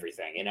hurt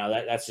everything.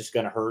 That's just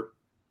going to hurt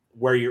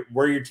where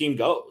your team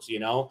goes.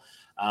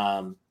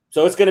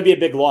 So it's going to be a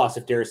big loss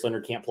if Darius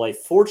Leonard can't play.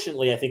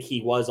 Fortunately, I think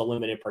he was a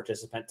limited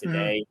participant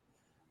today.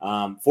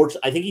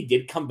 Fortunately, I think he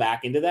did come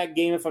back into that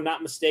game, if I'm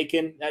not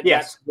mistaken, that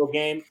Jacksonville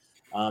game.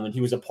 And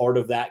he was a part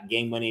of that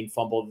game-winning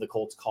fumble of the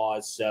Colts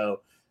cause.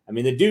 So, I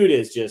mean, the dude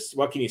is just,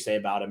 what can you say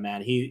about him,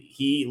 man?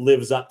 He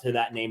lives up to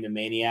that name, the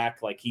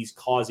Maniac. Like, he's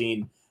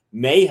causing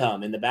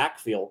mayhem in the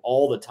backfield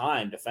all the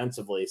time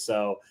defensively.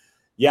 So,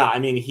 yeah, I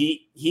mean,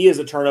 he is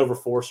a turnover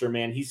forcer,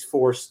 man. He's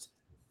forced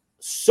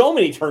so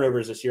many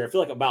turnovers this year. I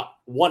feel like about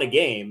one a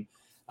game.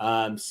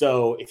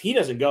 So if he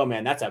doesn't go,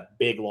 man, that's a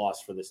big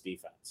loss for this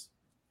defense.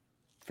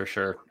 For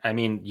sure. I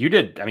mean,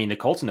 the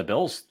Colts and the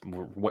Bills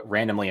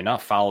randomly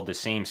enough followed the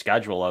same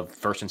schedule of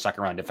first and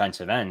second round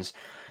defensive ends.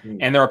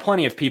 And there are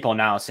plenty of people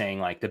now saying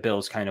like the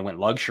Bills kind of went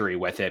luxury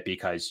with it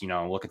because,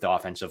 look at the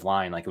offensive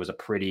line. Like it was a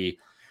pretty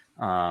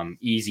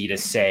easy to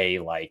say,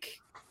 like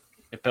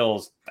the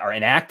Bills are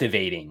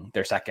inactivating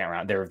their second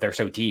round. They're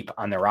so deep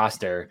on their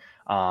roster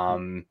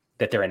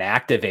that they're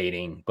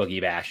inactivating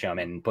Boogie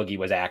Basham, and Boogie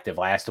was active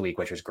last week,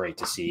 which was great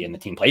to see. And the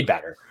team played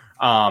better.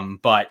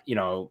 But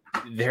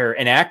they're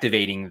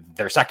inactivating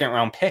their second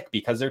round pick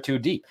because they're too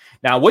deep.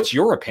 Now, what's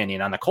your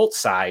opinion on the Colts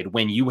side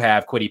when you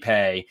have Kwity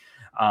Paye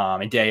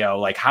and Deo?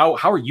 Like, how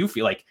are you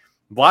feel? Like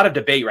a lot of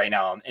debate right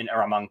now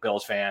or among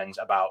Bills fans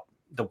about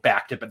the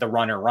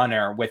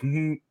runner with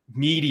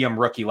medium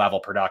rookie level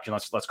production.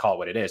 Let's call it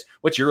what it is.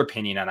 What's your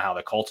opinion on how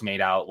the Colts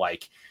made out?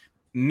 Like,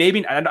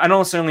 maybe I don't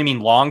necessarily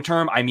mean long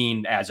term. I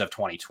mean as of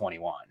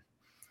 2021.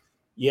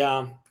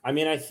 Yeah, I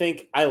mean, I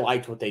think I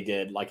liked what they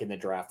did, like in the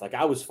draft. Like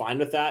I was fine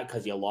with that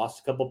because you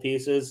lost a couple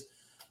pieces.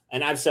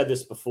 And I've said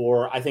this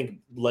before. I think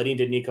letting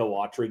Danico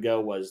Autry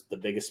go was the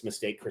biggest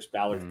mistake Chris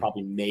Ballard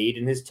probably made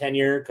in his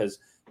tenure because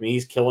I mean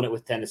he's killing it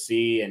with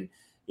Tennessee, and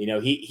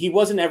he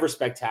wasn't ever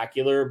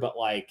spectacular, but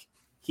like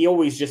he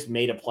always just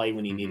made a play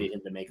when he needed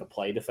him to make a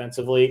play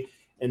defensively.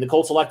 And the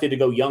Colts elected to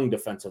go young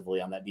defensively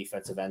on that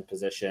defensive end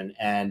position,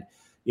 and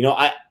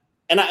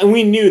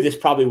we knew this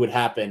probably would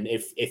happen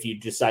if you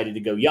decided to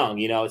go young.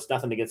 It's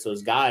nothing against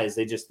those guys.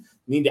 They just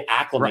need to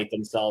acclimate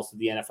themselves to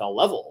the NFL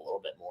level a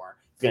little bit more.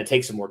 It's going to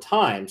take some more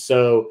time.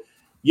 So,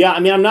 yeah, I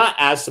mean, I'm not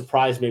as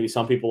surprised maybe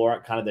some people are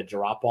at kind of the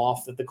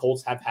drop-off that the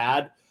Colts have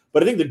had.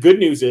 But I think the good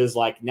news is,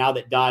 like, now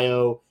that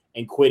Dio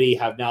and Kwity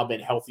have now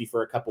been healthy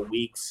for a couple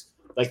weeks,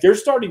 like, they're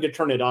starting to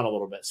turn it on a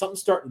little bit.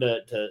 Something's starting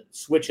to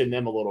switch in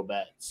them a little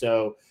bit.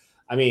 So,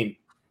 I mean,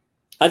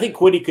 I think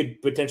Kwity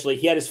could potentially –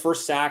 he had his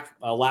first sack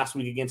last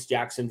week against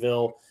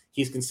Jacksonville.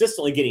 He's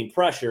consistently getting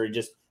pressure. It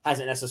just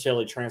hasn't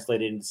necessarily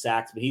translated into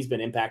sacks, but he's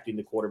been impacting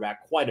the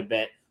quarterback quite a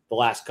bit the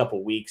last couple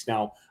of weeks.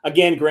 Now,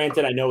 again,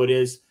 granted, I know it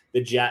is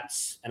the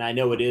Jets and I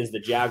know it is the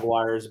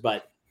Jaguars,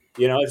 but,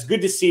 it's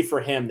good to see for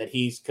him that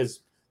because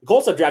the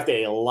Colts have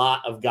drafted a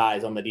lot of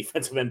guys on the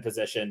defensive end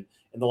position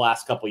in the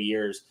last couple of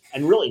years,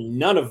 and really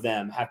none of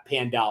them have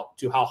panned out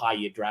to how high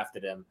you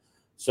drafted him.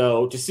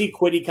 So to see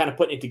Kwity kind of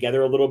putting it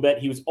together a little bit,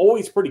 he was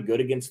always pretty good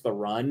against the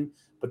run,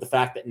 but the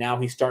fact that now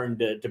he's starting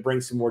to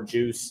bring some more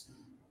juice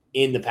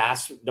in the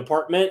pass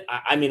department,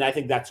 I mean, I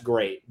think that's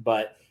great.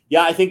 But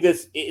yeah, I think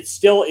it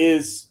still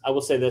is, I will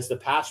say this, the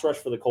pass rush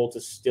for the Colts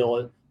is still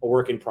a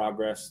work in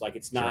progress. Like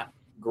it's not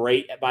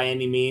great by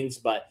any means,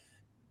 but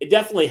it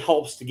definitely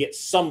helps to get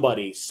some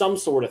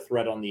sort of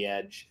threat on the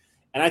edge.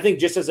 And I think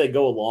just as they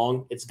go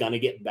along, it's going to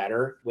get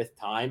better with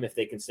time if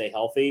they can stay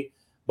healthy.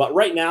 But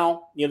right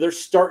now, they're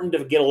starting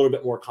to get a little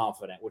bit more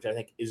confident, which I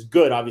think is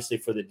good, obviously,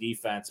 for the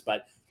defense,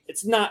 but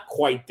it's not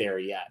quite there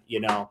yet.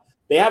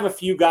 They have a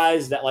few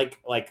guys that like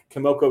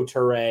Kemoko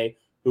Toure,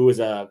 who was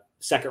a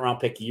second-round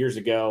pick years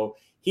ago.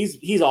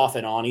 he's off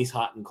and on. He's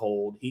hot and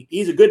cold.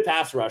 He's a good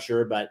pass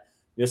rusher, but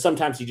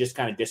sometimes he just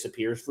kind of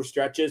disappears for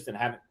stretches, and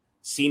haven't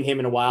seen him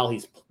in a while.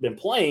 He's been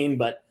playing,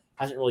 but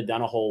hasn't really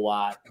done a whole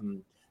lot.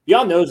 And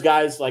beyond those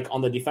guys, like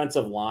on the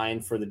defensive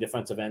line for the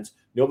defensive ends,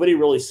 nobody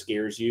really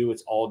scares you.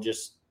 It's all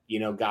just,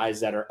 guys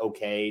that are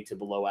okay to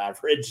below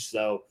average.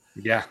 So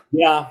yeah,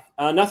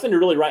 nothing to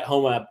really write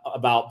home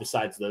about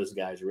besides those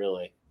guys,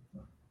 really.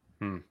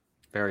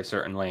 Very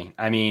certainly.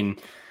 I mean,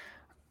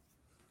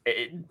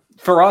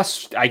 for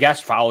us, I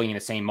guess following in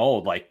the same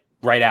mold, like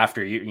right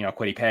after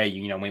Kwity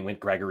Paye, we went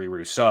Gregory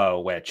Rousseau,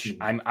 which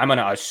I'm going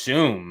to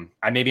assume,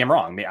 maybe I'm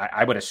wrong.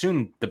 I would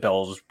assume the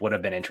Bills would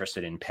have been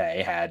interested in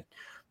Paye had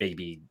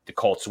maybe the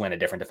Colts win a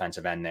different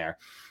defensive end there.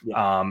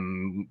 Yeah.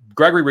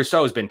 Gregory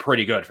Rousseau has been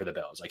pretty good for the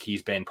Bills. Like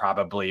he's been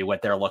probably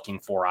what they're looking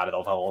for out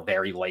of the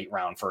very late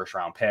round, first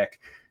round pick.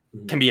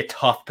 Can be a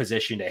tough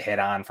position to hit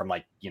on from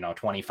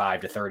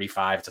 25 to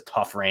 35. It's a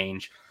tough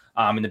range.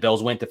 And the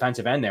Bills went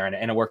defensive end there and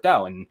it worked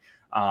out.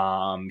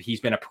 And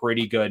he's been a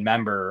pretty good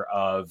member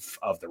of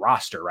the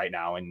roster right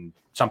now, and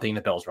something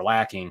the Bills were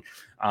lacking.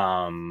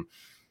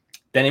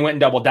 Then he went and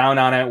doubled down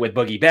on it with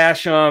Boogie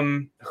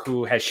Basham,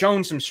 who has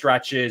shown some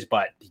stretches,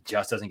 but he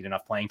just doesn't get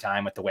enough playing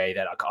time with the way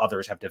that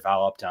others have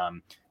developed.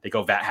 They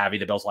go vet heavy.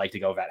 The Bills like to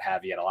go vet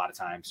heavy at a lot of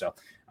times. So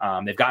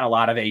they've gotten a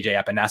lot of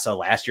AJ Epinesa,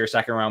 last year's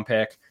second round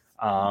pick.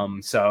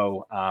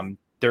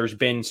 There's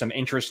been some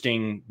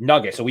interesting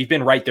nuggets. So we've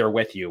been right there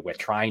with you with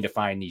trying to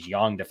find these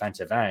young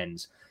defensive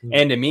ends.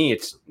 And to me,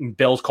 it's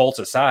Bills, Colts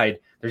aside,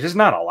 there's just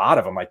not a lot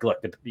of them. Like,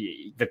 look,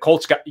 the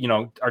Colts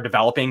are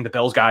developing. The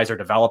Bills guys are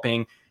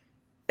developing.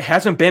 It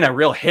hasn't been a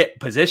real hit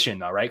position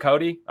though, right,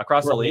 Cody?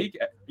 Across the league,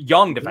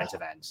 young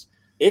defensive ends.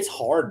 It's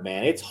hard,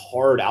 man. It's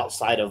hard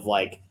outside of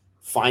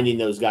finding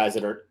those guys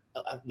that are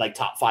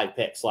top 5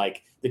 picks,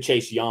 like the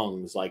Chase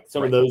Youngs, like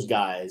some of those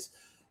guys.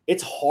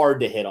 It's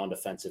hard to hit on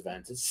defensive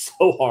ends. It's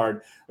so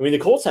hard. I mean, the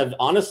Colts have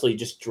honestly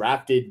just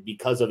drafted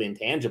because of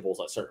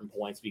intangibles at certain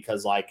points,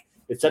 because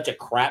it's such a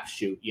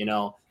crapshoot,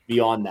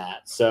 beyond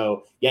that.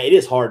 So yeah, it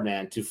is hard,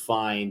 man, to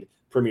find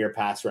premier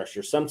pass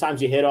rushers.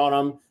 Sometimes you hit on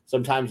them,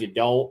 sometimes you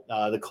don't.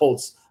 The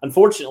Colts,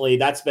 unfortunately,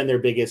 that's been their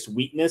biggest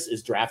weakness,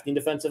 is drafting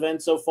defensive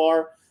ends so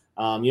far.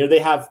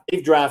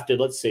 They've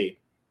drafted, let's see.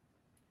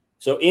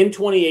 So in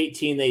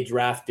 2018, they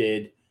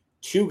drafted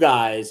 2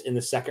 guys in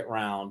the second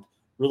round.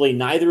 Really,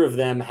 neither of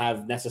them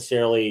have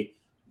necessarily,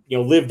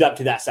 lived up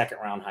to that second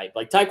round hype.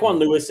 Like Tyquan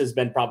Lewis has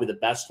been probably the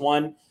best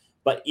one,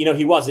 but he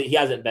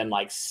hasn't been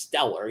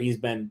stellar. He's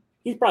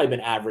probably been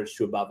average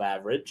to above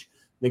average.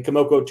 Then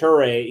Kamoko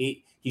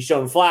Toure, he's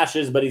shown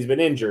flashes, but he's been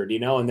injured,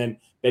 and then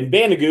Ben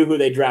Banogu, who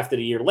they drafted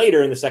a year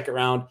later in the second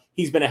round,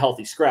 he's been a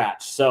healthy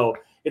scratch. So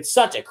it's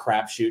such a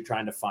crapshoot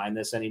trying to find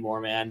this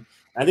anymore, man.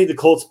 I think the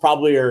Colts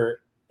probably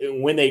are,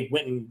 when they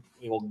went and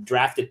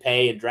drafted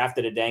Paye and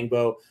drafted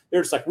Adangbo,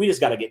 they're just we just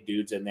got to get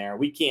dudes in there.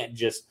 We can't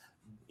just,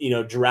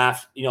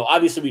 draft,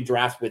 obviously we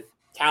draft with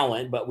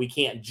talent, but we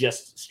can't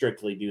just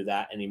strictly do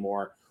that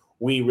anymore.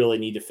 We really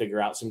need to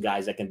figure out some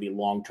guys that can be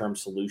long-term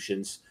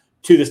solutions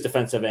to this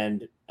defensive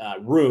end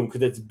room,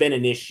 because it's been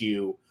an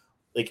issue.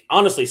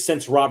 Honestly,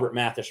 since Robert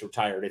Mathis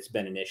retired, it's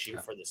been an issue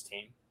for this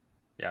team.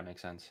 Yeah,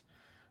 makes sense.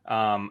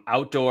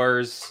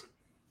 Outdoors,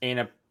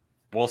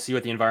 we'll see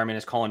what the environment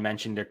is. Colin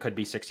mentioned there could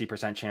be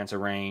 60% chance of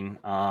rain.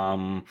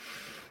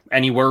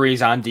 Any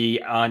worries on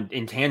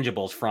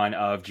intangibles front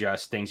of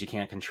just things you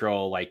can't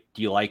control?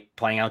 Do you like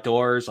playing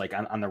outdoors,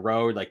 on the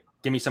road?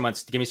 Give me some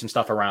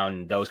stuff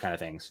around those kind of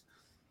things.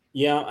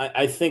 Yeah,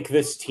 I think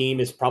this team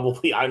is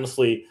probably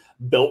honestly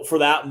built for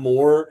that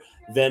more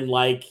than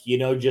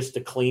just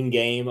a clean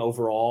game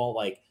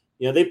overall.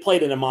 They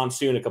played in a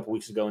monsoon a couple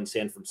weeks ago in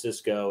San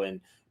Francisco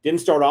and didn't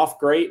start off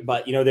great,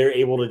 but they're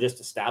able to just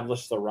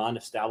establish the run,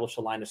 establish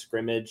a line of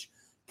scrimmage,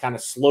 kind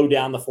of slow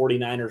down the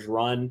 49ers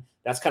run.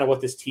 That's kind of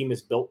what this team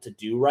is built to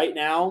do right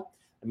now.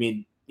 I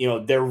mean,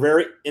 they're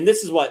very, and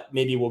this is what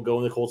maybe will go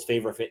in the Colts'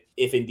 favor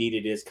if indeed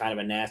it is kind of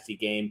a nasty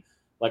game.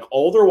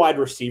 All their wide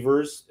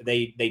receivers,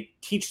 they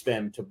teach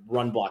them to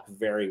run block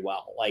very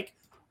well.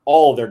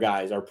 All of their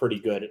guys are pretty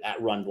good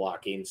at run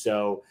blocking.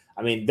 So,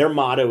 I mean, their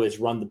motto is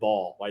run the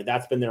ball.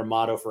 That's been their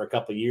motto for a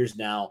couple of years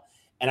now.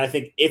 And I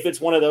think if it's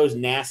one of those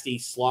nasty,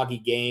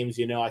 sloggy games,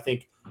 I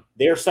think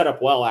they're set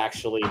up well,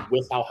 actually,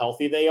 with how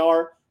healthy they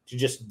are to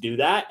just do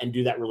that and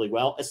do that really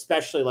well,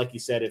 especially, like you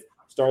said, if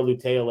Star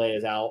Lutele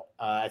is out.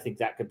 I think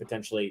that could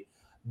potentially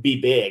be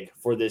big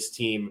for this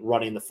team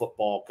running the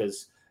football,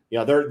 because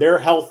they're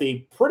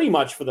healthy pretty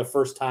much for the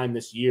first time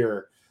this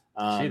year.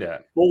 See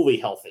that fully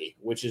healthy,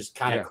 which is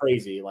kind of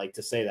crazy,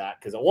 to say that,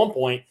 because at one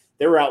point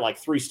they were out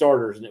 3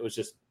 starters and it was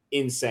just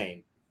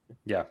insane.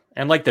 Yeah.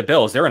 And the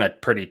Bills, they're in a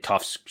pretty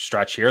tough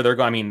stretch here.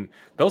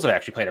 Bills have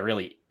actually played a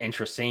really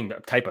interesting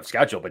type of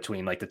schedule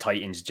between the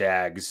Titans,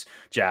 Jags,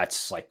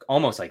 Jets,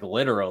 almost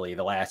literally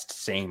the last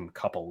same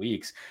couple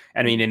weeks.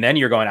 And then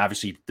you're going,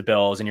 obviously, the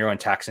Bills, and you're going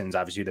Texans.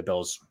 Obviously, the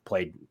Bills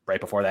played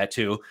right before that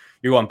too.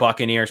 You're going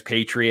Buccaneers,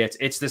 Patriots.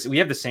 We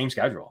have the same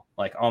schedule,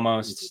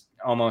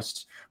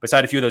 almost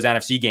beside a few of those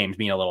NFC games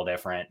being a little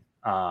different.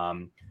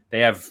 They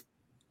have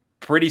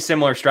pretty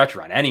similar stretch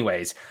run.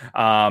 Anyways,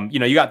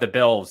 you got the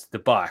Bills, the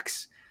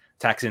Bucks,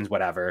 Texans,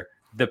 whatever,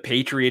 the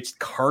Patriots,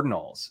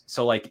 Cardinals.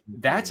 So like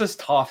that's a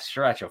tough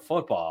stretch of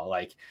football.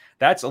 Like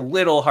that's a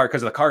little hard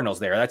because of the Cardinals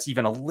there. That's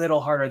even a little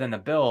harder than the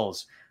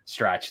Bills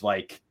stretch.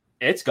 Like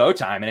it's go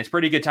time, and it's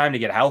pretty good time to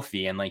get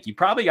healthy. And like you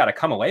probably got to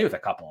come away with a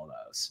couple of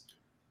those.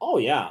 Oh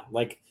yeah,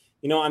 like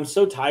I'm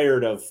so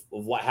tired of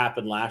what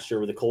happened last year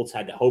where the Colts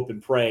had to hope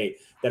and pray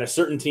that a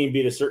certain team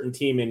beat a certain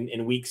team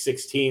in week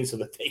 16 so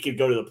that they could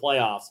go to the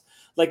playoffs.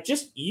 Like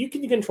just you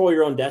can control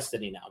your own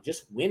destiny now.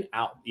 Just win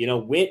out.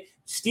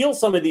 Steal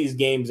some of these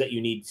games that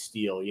you need to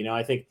steal.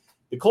 I think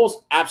the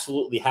Colts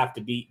absolutely have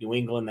to beat New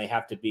England. They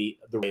have to beat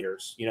the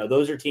Raiders.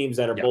 Those are teams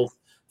that are both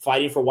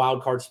fighting for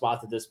wild card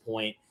spots at this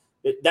point.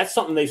 That's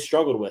something they've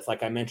struggled with.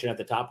 Like I mentioned at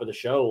the top of the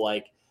show,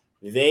 like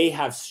they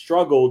have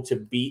struggled to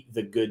beat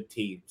the good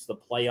teams, the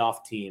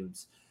playoff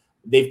teams.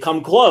 They've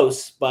come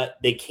close, but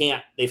they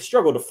can't. They've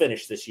struggled to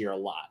finish this year a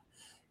lot.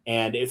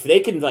 And if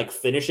they can like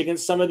finish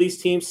against some of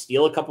these teams,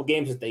 steal a couple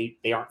games that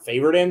they aren't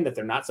favored in, that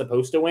they're not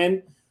supposed to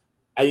win,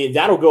 I mean,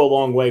 that'll go a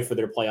long way for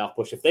their playoff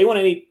push. If they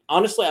want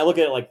honestly, I look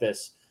at it like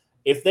this.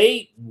 If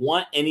they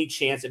want any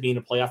chance at being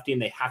a playoff team,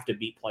 they have to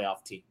beat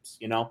playoff teams,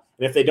 And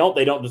if they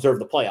don't deserve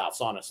the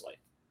playoffs, honestly.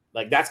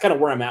 Like that's kind of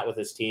where I'm at with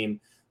this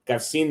team. Like,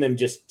 I've seen them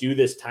just do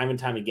this time and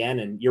time again.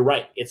 And you're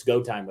right. It's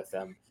go time with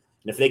them.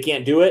 And if they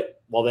can't do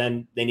it, well,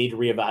 then they need to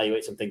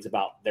reevaluate some things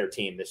about their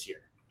team this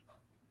year.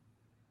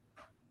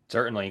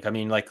 Certainly. I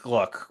mean, like,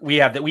 look, we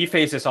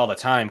face this all the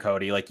time,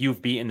 Cody. Like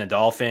you've beaten the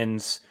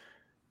Dolphins,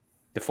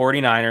 the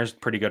 49ers,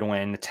 pretty good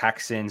win, the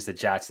Texans, the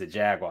Jets, the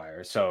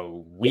Jaguars.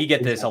 So we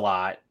get this a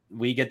lot.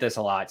 We get this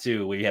a lot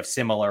too. We have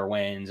similar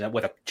wins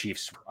with a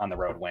Chiefs on the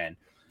road win.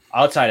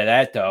 Outside of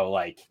that, though,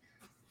 like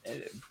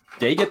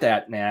they get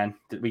that, man.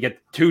 We get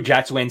 2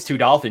 Jets wins, 2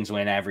 Dolphins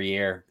win every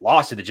year.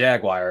 Lost to the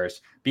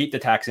Jaguars, beat the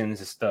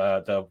Texans,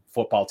 the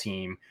football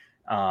team.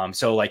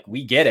 So like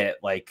we get it.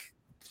 Like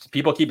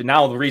people keep it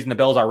now. The reason the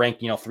Bills are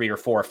ranked, 3 or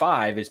 4 or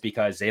 5 is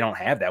because they don't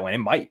have that win. It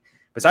might.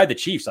 Beside the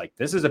Chiefs, like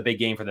this is a big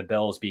game for the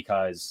Bills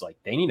because like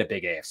they need a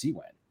big AFC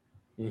win.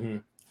 Mm-hmm.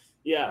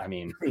 Yeah. I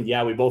mean,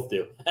 yeah, we both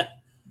do.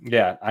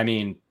 Yeah. I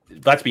mean,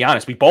 let's be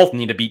honest. We both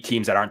need to beat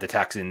teams that aren't the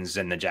Texans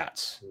and the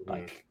Jets.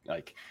 Mm-hmm.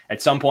 Like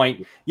at some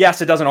point,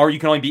 yes, it doesn't, or you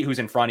can only beat who's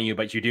in front of you,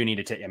 but you do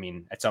need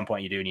to at some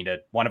point you do need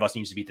to, one of us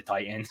needs to beat the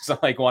Titans. So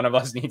like one of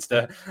us needs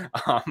to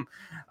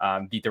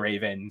beat the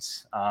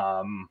Ravens.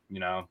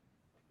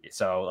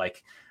 So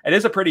like it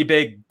is a pretty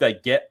big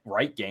like get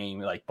right game,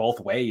 like both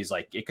ways.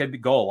 Like it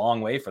could go a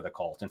long way for the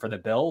Colts and for the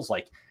Bills.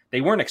 Like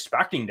they weren't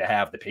expecting to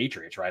have the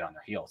Patriots right on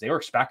their heels. They were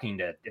expecting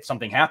to, if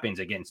something happens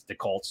against the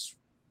Colts,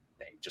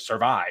 they just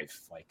survive.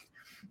 Like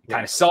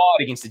kind of saw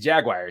it against the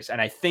Jaguars. And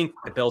I think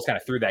the Bills kind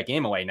of threw that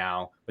game away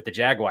now with the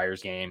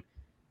Jaguars game.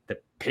 The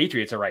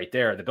Patriots are right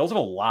there. The Bills have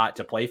a lot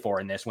to play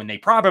for in this when they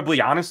probably,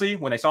 honestly,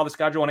 when they saw the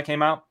schedule when it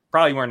came out,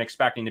 probably weren't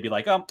expecting to be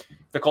like, oh,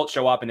 the Colts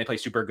show up and they play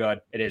super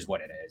good. It is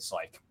what it is.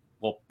 Like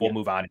we'll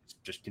move on and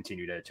just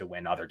continue to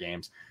win other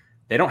games.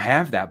 They don't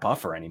have that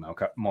buffer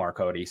anymore,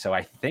 Cody. So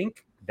I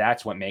think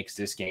that's what makes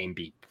this game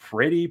be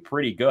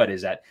pretty good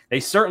is that they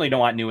certainly don't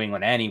want New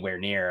England anywhere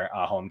near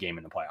a home game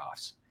in the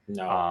playoffs.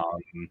 No.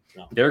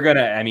 They're going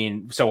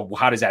to, so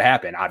how does that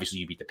happen? Obviously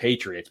you beat the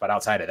Patriots, but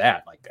outside of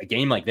that, like a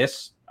game like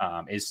this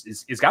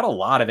is got a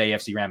lot of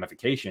AFC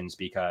ramifications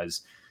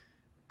because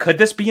could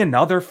this be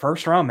another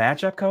first round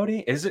matchup,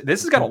 Cody? This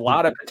has got a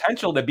lot of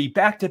potential to be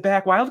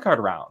back-to-back wildcard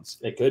rounds.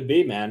 It could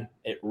be, man.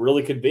 It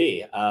really could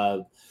be.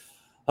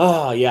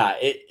 Oh yeah.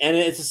 And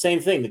it's the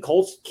same thing. The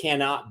Colts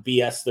cannot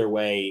BS their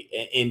way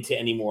into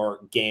any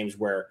more games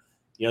where,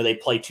 they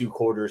play 2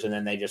 quarters and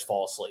then they just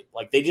fall asleep.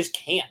 Like they just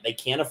can't. They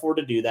can't afford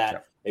to do that. Yeah.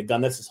 They've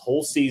done this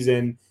whole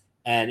season,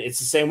 and it's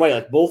the same way.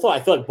 Like I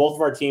feel like both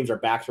of our teams are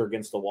backs are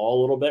against the wall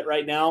a little bit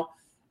right now,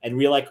 and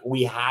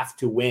we have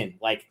to win.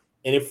 Like,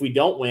 and if we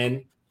don't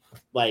win,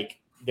 like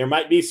there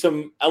might be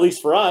some, at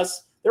least for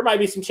us, there might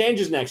be some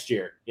changes next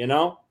year.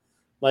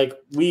 Like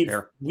we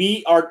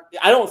are.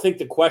 I don't think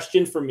the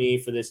question for me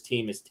for this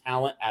team is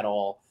talent at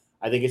all.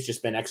 I think it's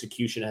just been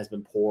execution has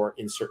been poor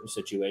in certain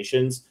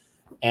situations.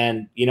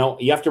 And, you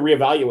have to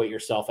reevaluate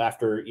yourself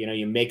after,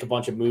 you make a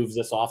bunch of moves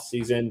this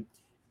offseason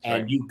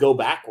and you go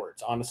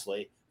backwards,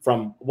 honestly,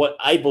 from what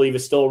I believe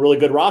is still a really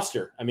good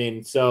roster. I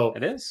mean, so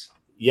it is.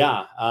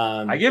 Yeah.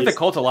 I give the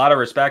Colts a lot of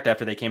respect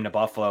after they came to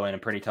Buffalo in a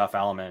pretty tough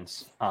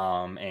elements.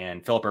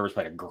 And Philip Rivers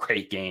played a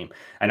great game.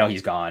 I know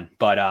he's gone,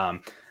 but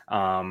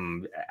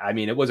I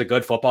mean, it was a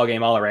good football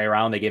game all the way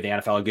around. They gave the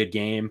NFL a good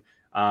game.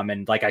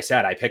 And like I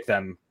said, I picked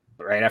them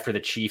right after the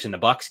Chiefs and the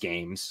Bucks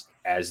games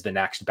as the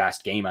next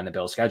best game on the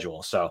Bills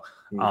schedule. So,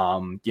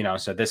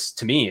 so this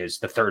to me is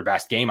the 3rd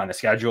best game on the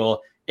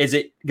schedule. Is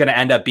it going to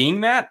end up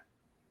being that?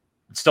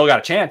 It's still got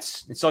a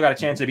chance. It's still got a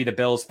chance to be the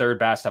Bills' 3rd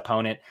best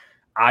opponent.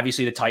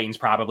 Obviously the Titans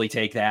probably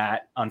take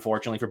that,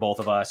 unfortunately for both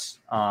of us.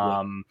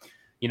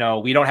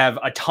 We don't have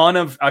a ton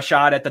of a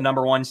shot at the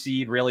number 1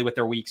 seed really with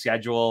their weak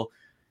schedule.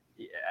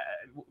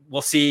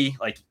 we'll see.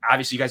 Like,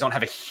 obviously, you guys don't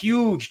have a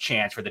huge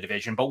chance for the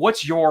division, but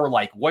what's your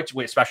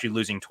especially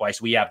losing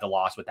twice? We have the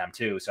loss with them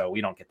too, so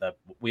we don't get the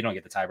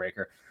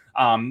tiebreaker.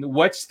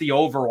 What's the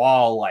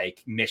overall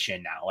like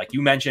mission now? Like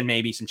you mentioned,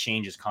 maybe some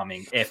changes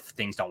coming if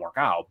things don't work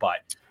out,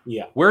 but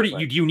yeah, where do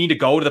you need to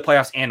go to the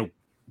playoffs and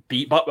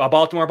beat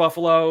Baltimore,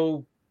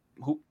 Buffalo,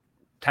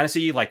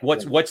 Tennessee? Like,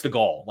 what's the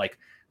goal? Like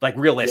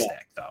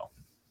realistic though.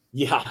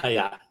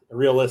 Yeah.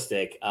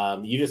 Realistic.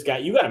 You got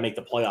to make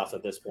the playoffs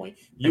at this point.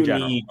 You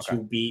need to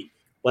beat,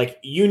 I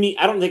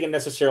don't think it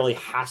necessarily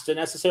has to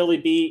necessarily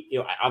be,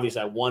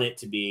 obviously I want it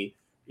to be,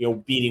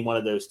 beating one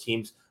of those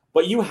teams,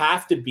 but you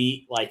have to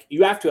beat,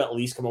 you have to at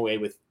least come away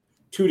with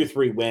 2 to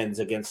 3 wins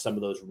against some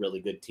of those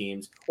really good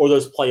teams or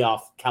those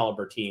playoff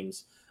caliber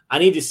teams. I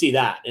need to see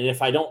that. And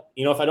if I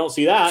don't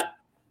see that,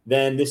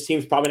 then this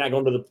team's probably not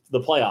going to the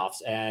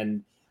playoffs.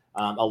 And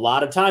a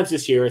lot of times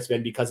this year, it's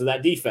been because of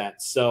that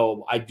defense.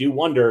 So I do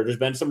wonder, there's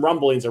been some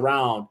rumblings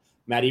around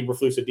Matt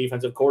Eberflus, the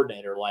defensive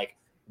coordinator,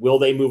 will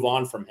they move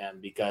on from him?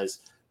 Because,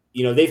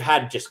 they've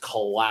had just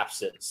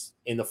collapses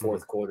in the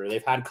fourth quarter.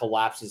 They've had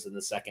collapses in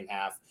the second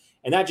half.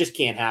 And that just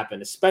can't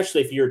happen,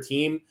 especially if you're a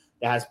team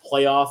that has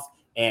playoff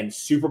and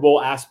Super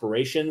Bowl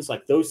aspirations.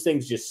 Those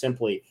things just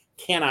simply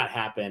cannot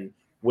happen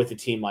with a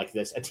team like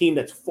this, a team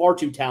that's far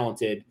too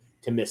talented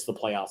to miss the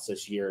playoffs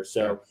this year.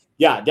 So,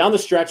 yeah, down the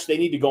stretch, they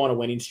need to go on a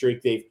winning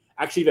streak. They've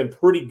actually been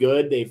pretty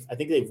good. I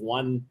think they've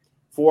won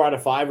 4 out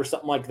of 5 or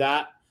something like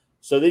that.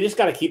 So they just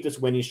got to keep this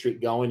winning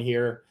streak going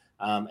here.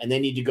 And they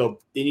need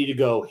to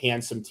go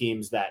hand some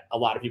teams that a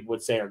lot of people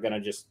would say are going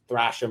to just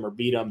thrash them or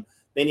beat them.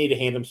 They need to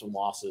hand them some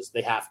losses.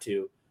 They have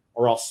to,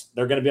 or else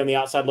they're going to be on the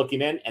outside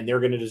looking in, and they're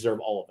going to deserve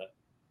all of it.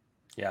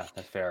 Yeah,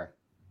 that's fair.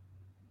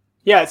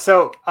 Yeah,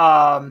 so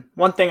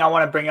one thing I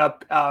want to bring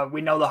up,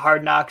 we know the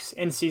Hard Knocks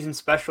in-season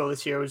special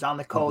this year was on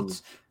the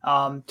Colts.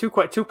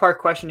 Two-part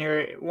question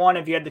here. One,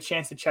 if you had the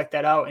chance to check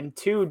that out, and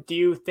 2, do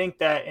you think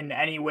that in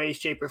any way,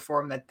 shape, or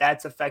form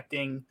that's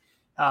affecting?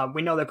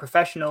 We know they're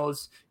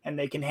professionals and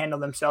they can handle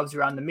themselves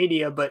around the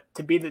media, but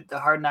to be the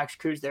Hard Knocks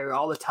crews there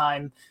all the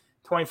time,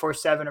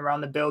 24/7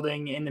 around the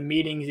building, in the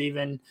meetings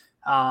even,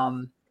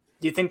 do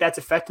you think that's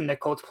affecting the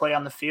Colts play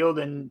on the field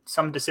and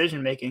some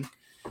decision making?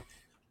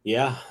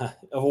 Yeah.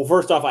 Well,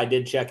 first off, I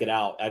did check it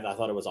out. I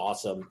thought it was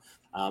awesome.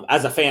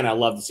 As a fan, I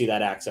love to see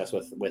that access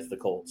with the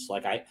Colts.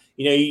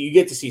 You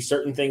get to see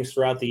certain things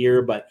throughout the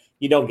year, but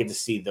you don't get to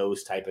see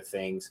those type of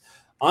things.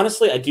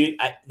 Honestly,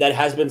 that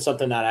has been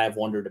something that I've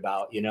wondered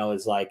about,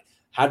 is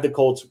had the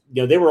Colts,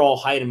 they were all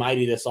high and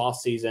mighty this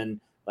offseason.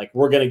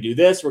 We're going to do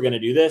this. We're going to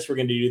do this. We're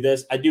going to do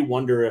this. I do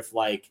wonder if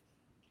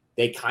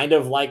they kind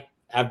of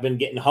have been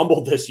getting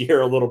humbled this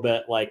year a little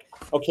bit.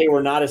 Okay,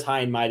 we're not as high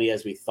and mighty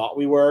as we thought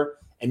we were.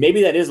 And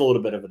maybe that is a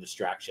little bit of a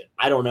distraction.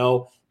 I don't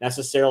know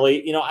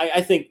necessarily.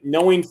 I think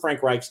knowing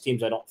Frank Reich's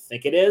teams, I don't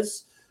think it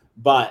is.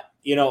 But,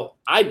 you don't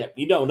know.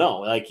 You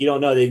don't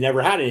know. They've never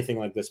had anything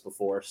like this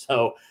before.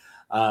 So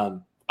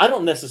I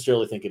don't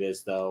necessarily think it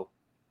is, though,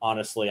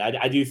 honestly.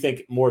 I do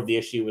think more of the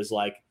issue is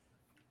I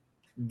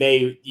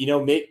feel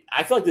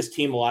like this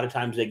team a lot of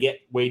times they get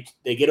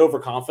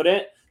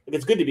overconfident.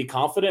 It's good to be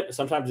confident, but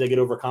sometimes they get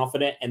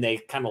overconfident and they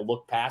kind of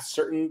look past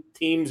certain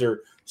teams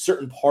or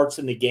certain parts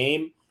in the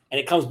game. And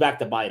it comes back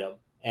to bite them.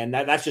 And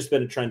that's just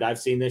been a trend I've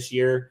seen this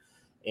year.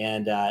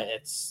 And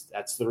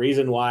that's the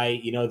reason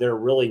why, they're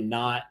really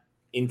not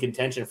in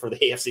contention for the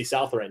AFC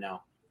South right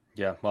now.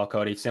 Yeah. Well,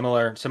 Cody,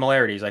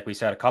 similarities, like we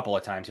said a couple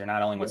of times here,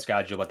 not only with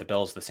schedule, but the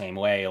Bills the same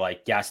way.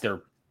 Yes,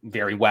 they're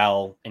very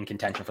well in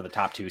contention for the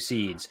top 2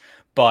 seeds,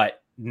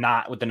 but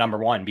not with the number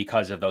 1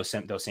 because of those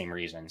same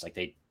reasons.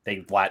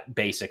 They let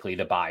basically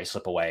the bye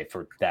slip away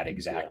for that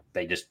exact.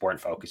 They just weren't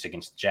focused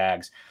against the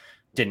Jags.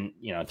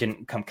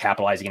 Didn't come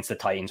capitalize against the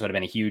Titans. Would have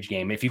been a huge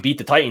game. If you beat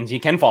the Titans, you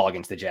can fall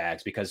against the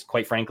Jags because,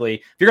 quite frankly,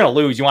 if you're going to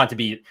lose, you want it to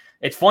be.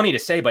 It's funny to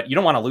say, but you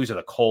don't want to lose to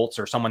the Colts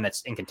or someone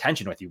that's in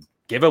contention with you.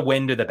 Give a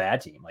win to the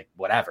bad team,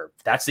 whatever.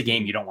 That's the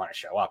game you don't want to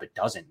show up. It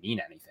doesn't mean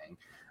anything.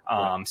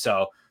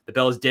 So the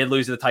Bills did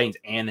lose to the Titans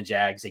and the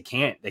Jags. They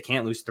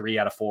can't lose 3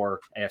 out of 4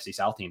 AFC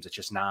South teams. It's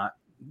just not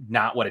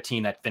what a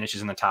team that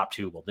finishes in the top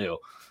 2 will do.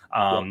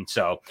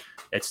 So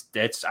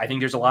it's I think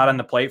there's a lot on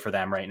the plate for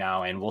them right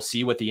now, and we'll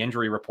see what the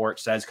injury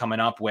report says coming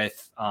up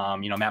with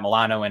Matt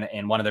Milano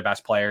and one of their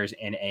best players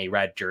in a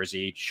red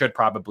jersey should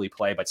probably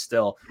play, but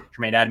still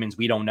Tremaine Edmonds,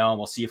 we don't know.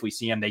 We'll see if we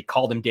see him. They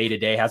called him day to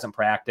day, hasn't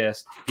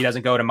practiced. He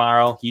doesn't go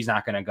tomorrow. He's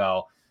not going to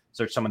go.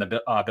 So some of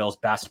the Bills'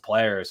 best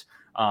players.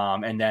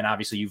 And then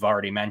obviously you've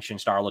already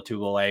mentioned Star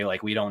Lotulelei.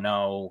 We don't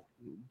know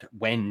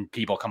when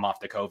people come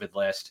off the COVID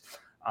list.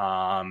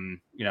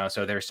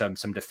 So there's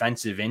some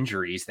defensive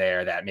injuries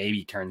there that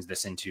maybe turns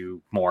this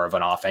into more of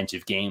an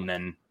offensive game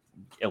than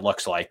it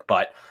looks like.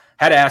 But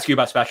had to ask you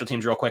about special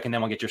teams real quick, and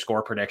then we'll get your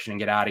score prediction and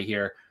get out of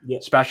here. Yeah.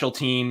 Special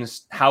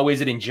teams, how is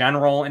it in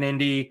general in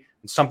Indy?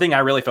 It's something I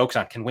really focus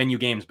on. Can win you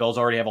games. Bills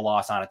already have a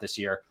loss on it this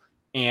year.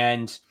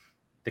 And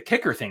the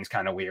kicker thing's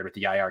kind of weird with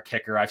the IR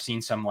kicker. I've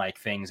seen some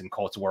things in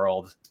Colts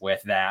world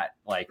with that,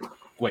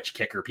 which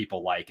kicker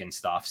people like and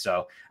stuff.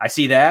 So I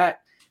see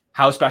that.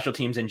 How special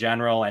teams in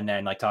general, and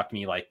then talk to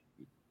me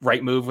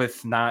right move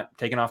with not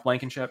taking off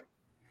Blankenship?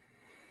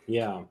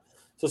 Yeah.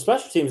 So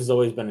special teams has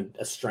always been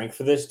a strength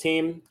for this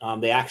team.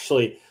 They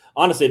actually,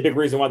 honestly, a big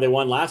reason why they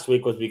won last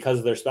week was because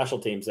of their special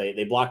teams.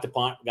 They blocked a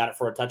punt, got it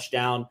for a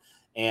touchdown.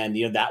 And,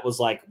 that was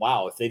like,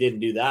 wow, if they didn't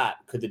do that,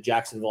 could the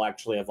Jacksonville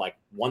actually have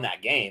won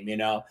that game,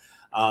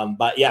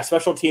 But yeah,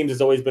 special teams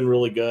has always been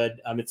really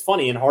good. It's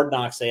funny, in Hard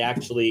Knocks, they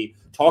actually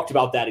talked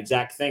about that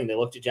exact thing. They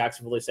looked at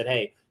Jacksonville, they said,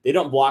 hey, they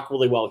don't block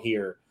really well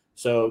here.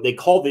 So they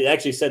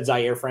actually said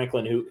Zaire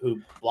Franklin, who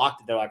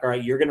blocked it. They're like, all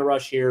right, you're going to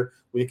rush here.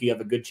 We think you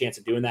have a good chance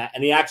of doing that.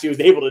 And he actually was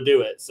able to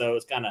do it. So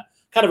it's kind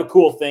of a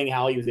cool thing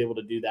how he was able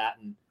to do that.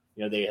 And,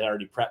 they had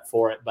already prepped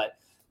for it. But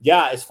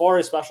yeah, as far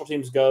as special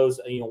teams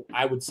goes,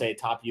 I would say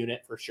top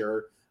unit for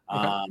sure.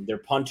 Okay. Their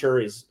punter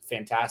is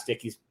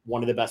fantastic. He's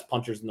one of the best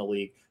punters in the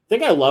league. I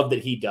think I love that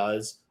he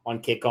does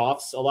on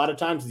kickoffs. A lot of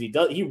times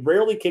he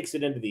rarely kicks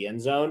it into the end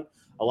zone.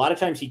 A lot of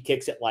times he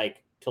kicks it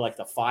to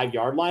the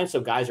 5-yard line. So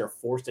guys are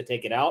forced to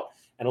take it out.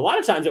 And a lot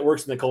of times it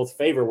works in the Colts'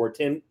 favor where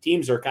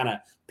teams are kind of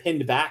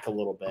pinned back a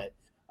little bit.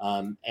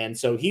 And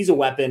so he's a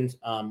weapon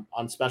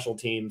on special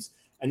teams.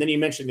 And then you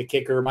mentioned the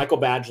kicker, Michael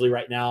Badgley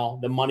right now.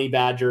 The Money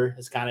Badger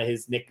is kind of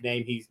his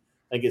nickname.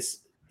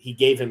 He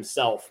gave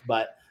himself.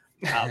 But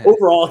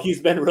overall,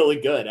 he's been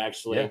really good,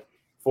 actually,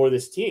 for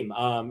this team.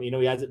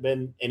 He hasn't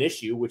been an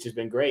issue, which has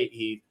been great.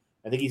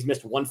 I think he's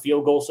missed 1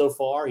 field goal so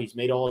far. He's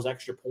made all his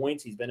extra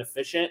points. He's been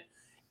efficient.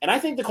 And I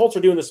think the Colts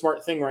are doing the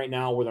smart thing right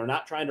now where they're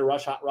not trying to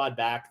rush Hot Rod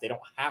back. They don't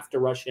have to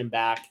rush him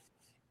back.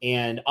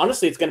 And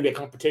honestly, it's going to be a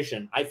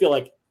competition. I feel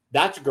like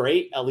that's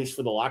great, at least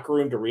for the locker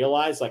room to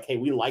realize, hey,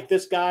 we like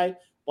this guy,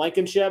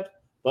 Blankenship,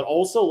 but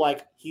also,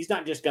 he's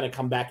not just going to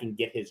come back and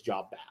get his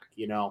job back,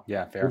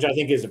 Yeah, fair. Which I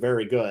think is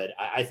very good.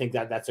 I think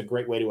that's a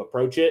great way to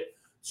approach it.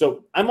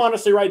 So I'm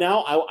honestly right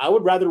now, I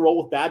would rather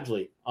roll with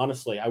Badgley.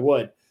 Honestly, I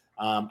would.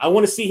 I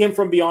want to see him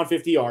from beyond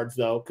 50 yards,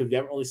 though, because we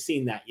haven't really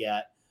seen that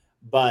yet.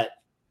 But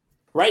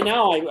right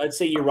now, I'd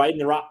say you're riding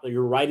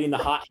the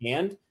hot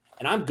hand,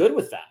 and I'm good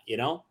with that.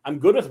 I'm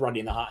good with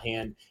riding the hot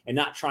hand and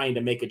not trying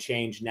to make a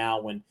change now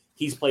when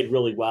he's played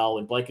really well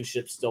and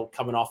Blankenship's still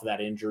coming off of that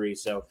injury.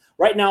 So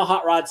right now,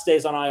 Hot Rod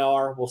stays on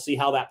IR. We'll see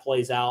how that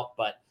plays out,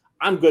 but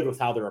I'm good with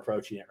how they're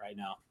approaching it right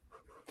now.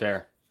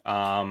 Fair.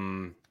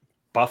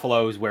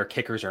 Buffalo's where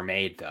kickers are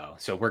made, though.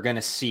 So we're going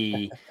to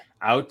see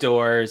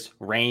outdoors,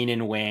 rain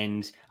and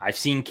wind. I've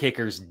seen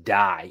kickers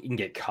die and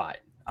get cut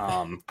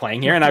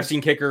playing here, and I've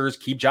seen kickers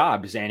keep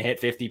jobs and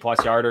hit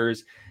 50-plus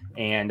yarders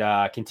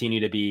and continue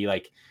to be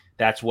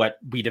that's what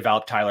we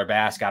developed. Tyler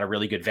Bass got a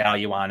really good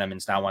value on him, and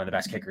it's now one of the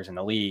best kickers in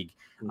the league.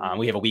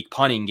 We have a weak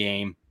punting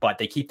game, but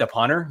they keep the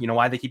punter. You know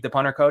why they keep the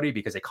punter, Cody?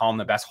 Because they call him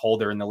the best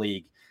holder in the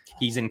league.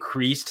 He's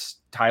increased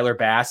Tyler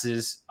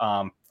Bass's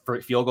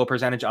field goal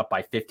percentage up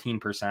by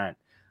 15%.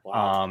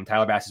 Wow.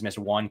 Tyler Bass has missed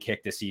 1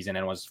 kick this season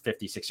and was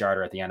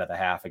 56-yarder at the end of the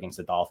half against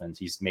the Dolphins.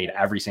 He's made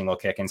every single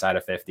kick inside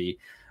of 50.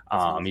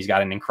 He's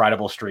got an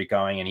incredible streak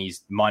going, and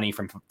he's money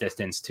from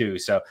distance too.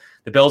 So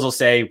the Bills will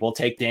say, we'll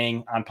take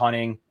ding on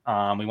punting.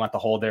 We want the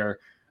holder.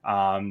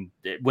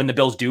 When the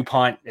Bills do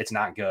punt, it's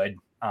not good.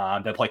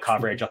 They'll play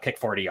coverage. They'll kick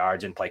 40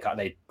 yards and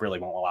they really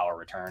won't allow a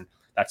return.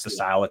 That's the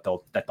style that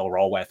they'll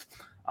roll with.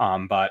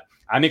 But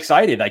I'm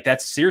excited.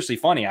 That's seriously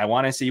funny. I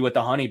want to see what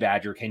the Honey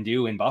Badger can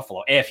do in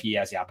Buffalo. If he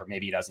has the opportunity,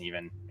 maybe he doesn't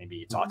even,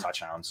 maybe it's all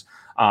touchdowns.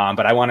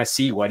 But I want to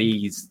see what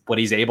he's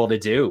able to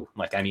do.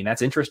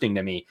 That's interesting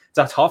to me. It's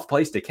a tough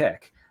place to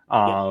kick.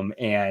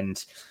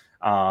 And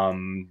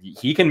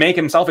he can make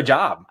himself a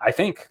job, I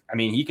think.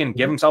 He can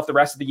give himself the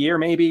rest of the year,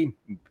 maybe.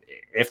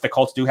 If the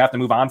Colts do have to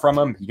move on from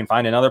him, he can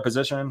find another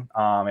position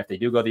if they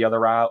do go the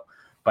other route.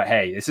 But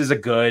hey, this is a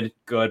good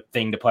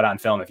thing to put on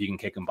film if you can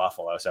kick in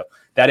Buffalo. So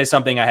that is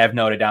something I have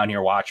noted down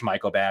here. Watch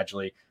Michael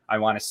Badgley. I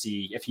want to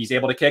see if he's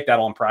able to kick.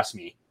 That'll impress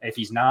me. If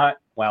he's not,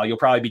 well, you'll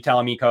probably be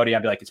telling me, Cody,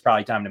 I'd be like, it's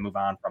probably time to move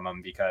on from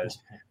him because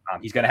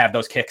he's going to have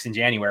those kicks in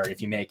January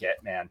if you make it,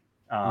 man.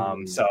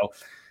 So,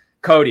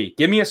 Cody,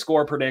 give me a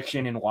score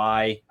prediction and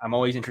why. I'm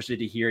always interested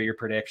to hear your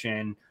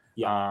prediction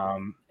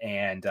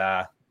and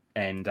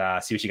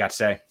see what you got to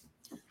say.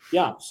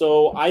 Yeah,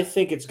 so I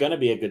think it's going to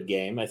be a good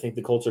game. I think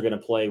the Colts are going to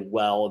play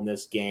well in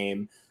this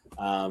game.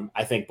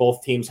 I think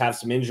both teams have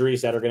some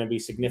injuries that are going to be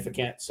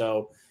significant.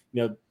 So,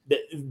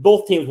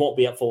 both teams won't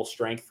be at full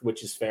strength,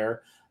 which is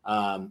fair.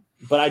 But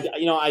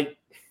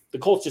the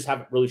Colts just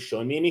haven't really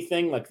shown me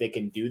anything they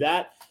can do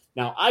that.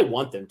 Now, I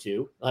want them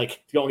to.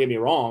 Don't get me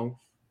wrong,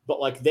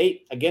 but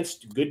they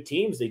against good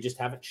teams, they just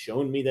haven't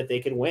shown me that they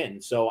can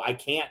win. So I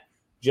can't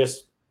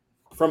just,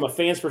 from a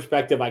fan's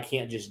perspective, I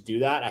can't just do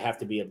that. I have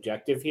to be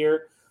objective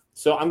here.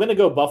 So I'm going to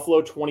go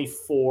Buffalo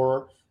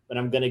 24, but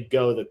I'm going to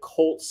go the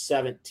Colts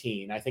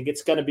 17. I think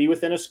it's going to be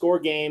within a score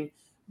game,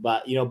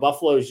 but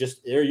Buffalo is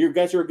just there. You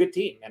guys are a good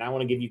team, and I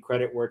want to give you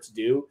credit where it's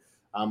due.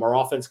 Our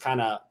offense kind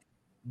of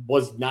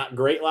was not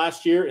great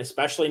last year,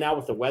 especially now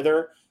with the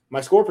weather. My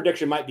score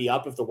prediction might be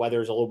up if the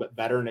weather is a little bit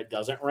better and it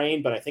doesn't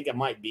rain, but I think it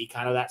might be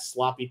kind of that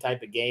sloppy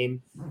type of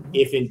game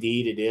if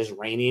indeed it is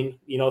raining,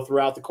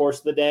 throughout the course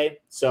of the day.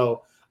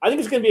 So I think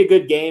it's going to be a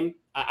good game.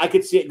 I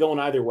could see it going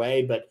either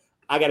way, but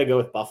I got to go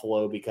with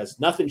Buffalo because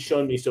nothing's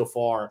shown me so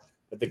far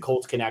that the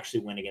Colts can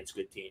actually win against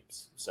good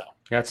teams. So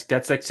that's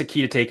the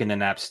key to taking the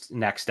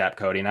next step,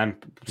 Cody. And I'm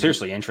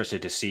seriously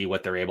interested to see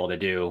what they're able to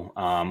do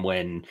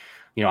when,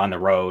 on the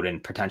road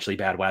and potentially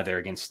bad weather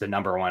against the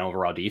number 1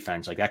 overall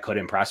defense. Like that could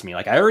impress me.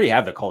 Like I already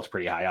have the Colts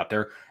pretty high up.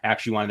 They're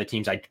actually one of the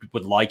teams I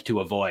would like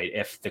to avoid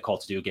if the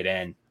Colts do get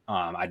in.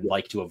 I'd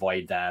like to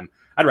avoid them.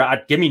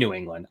 I'd give me New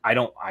England. I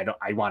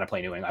want to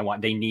play New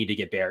England. They need to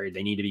get buried.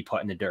 They need to be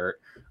put in the dirt.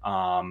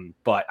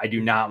 But I do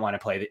not want to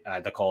play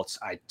the Colts.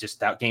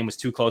 That game was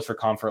too close for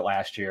comfort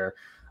last year.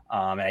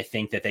 And I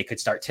think that they could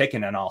start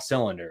ticking on all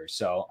cylinders.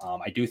 So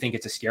I do think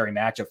it's a scary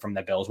matchup from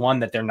the Bills. One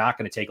that they're not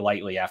going to take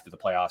lightly after the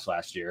playoffs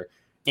last year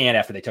and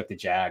after they took the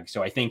Jags.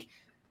 So I think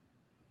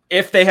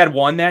if they had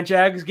won that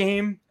Jags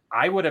game,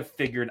 I would have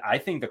figured, I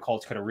think the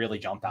Colts could have really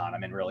jumped on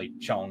them and really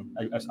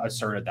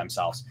asserted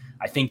themselves.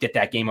 I think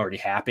that game already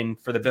happened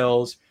for the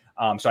Bills.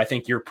 So I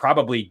think you're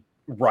probably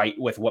right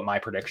with what my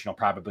prediction will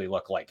probably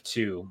look like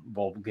too.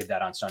 We'll give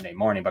that on Sunday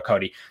morning. But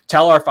Cody,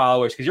 tell our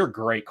followers, because you're a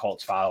great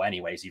Colts follow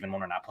anyways, even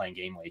when we're not playing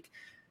game week.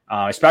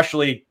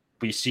 Especially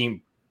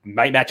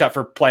might match up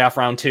for playoff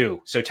round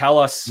 2. So tell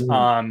us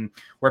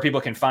where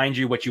people can find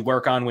you, what you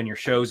work on, when your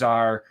shows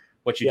are,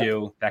 what you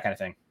do, that kind of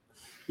thing.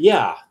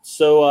 Yeah.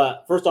 So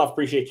first off,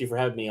 appreciate you for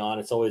having me on.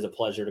 It's always a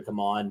pleasure to come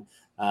on.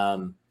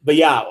 But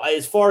yeah,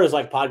 as far as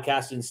like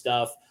podcasting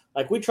stuff,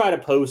 like we try to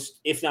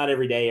post, if not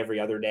every day, every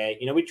other day,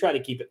 we try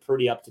to keep it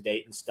pretty up to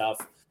date and stuff.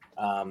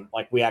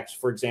 Like we actually,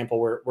 for example,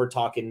 we're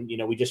talking,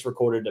 we just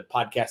recorded a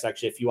podcast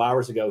actually a few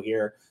hours ago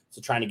here.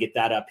 So trying to get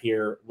that up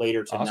here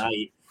later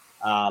tonight.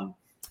 Awesome.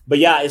 But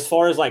yeah, as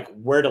far as like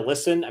where to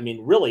listen,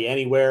 really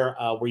anywhere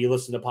where you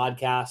listen to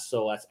podcasts.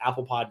 So that's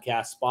Apple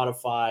Podcasts,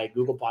 Spotify,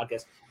 Google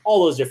Podcasts,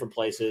 all those different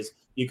places.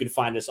 You can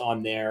find us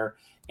on there.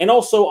 And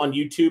also on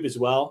YouTube as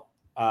well.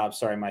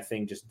 Sorry, my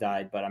thing just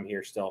died, but I'm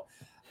here still.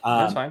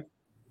 That's fine.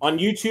 On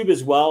YouTube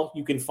as well,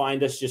 you can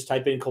find us. Just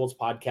type in Colts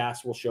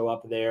Podcast. We'll show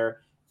up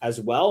there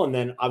as well. And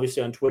then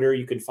obviously on Twitter,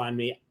 you can find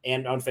me,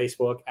 and on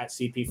Facebook at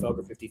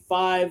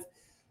CPFoker55.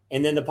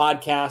 And then the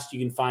podcast, you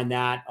can find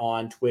that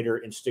on Twitter,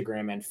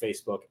 Instagram, and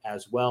Facebook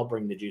as well.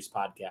 Bring the Juice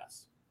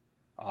Podcast.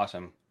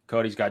 Awesome.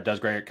 does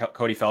great.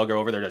 Cody Felger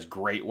over there does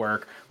great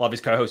work. Love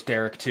his co-host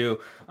Derek too.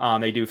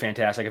 They do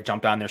fantastic. I've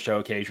jumped on their show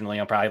occasionally.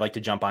 I'll probably like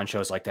to jump on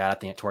shows like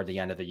that toward the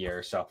end of the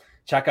year. So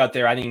check out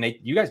there. I think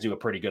you guys do a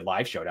pretty good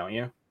live show, don't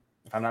you?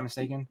 If I'm not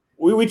mistaken.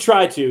 We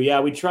try to. Yeah,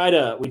 we try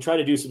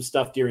to do some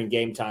stuff during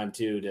game time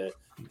too to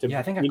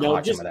I think I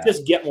caught some of that.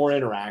 Just get more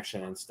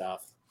interaction and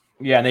stuff.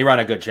 Yeah, and they run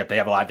a good ship. They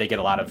have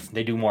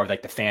they do more of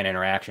like the fan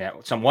interaction.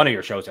 One of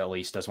your shows at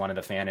least does one of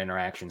the fan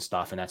interaction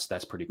stuff, and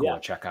that's pretty cool to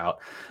check out.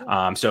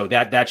 So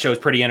that show's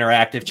pretty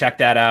interactive. Check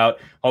that out.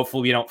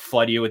 Hopefully we don't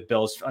flood you with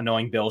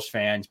annoying Bills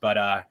fans,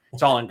 but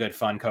it's all in good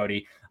fun,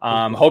 Cody.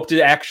 Hope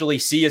to actually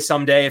see you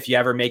someday if you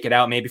ever make it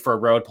out, maybe for a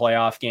road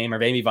playoff game or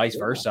maybe vice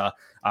versa,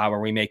 where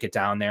we make it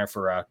down there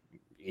for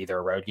either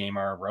a road game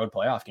or a road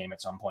playoff game at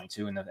some point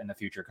too in the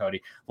future,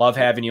 Cody. Love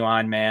having you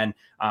on, man.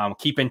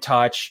 Keep in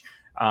touch.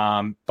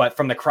 But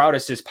from the Crowd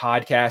Assist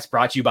podcast,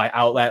 brought to you by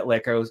Outlet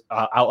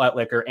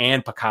Liquor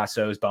and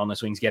Picasso's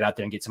Boneless Wings. Get out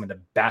there and get some of the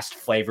best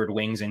flavored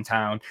wings in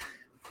town.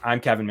 I'm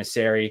Kevin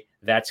Masseri.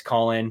 That's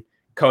Colin.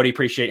 Cody,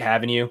 appreciate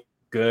having you.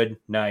 Good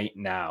night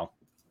now.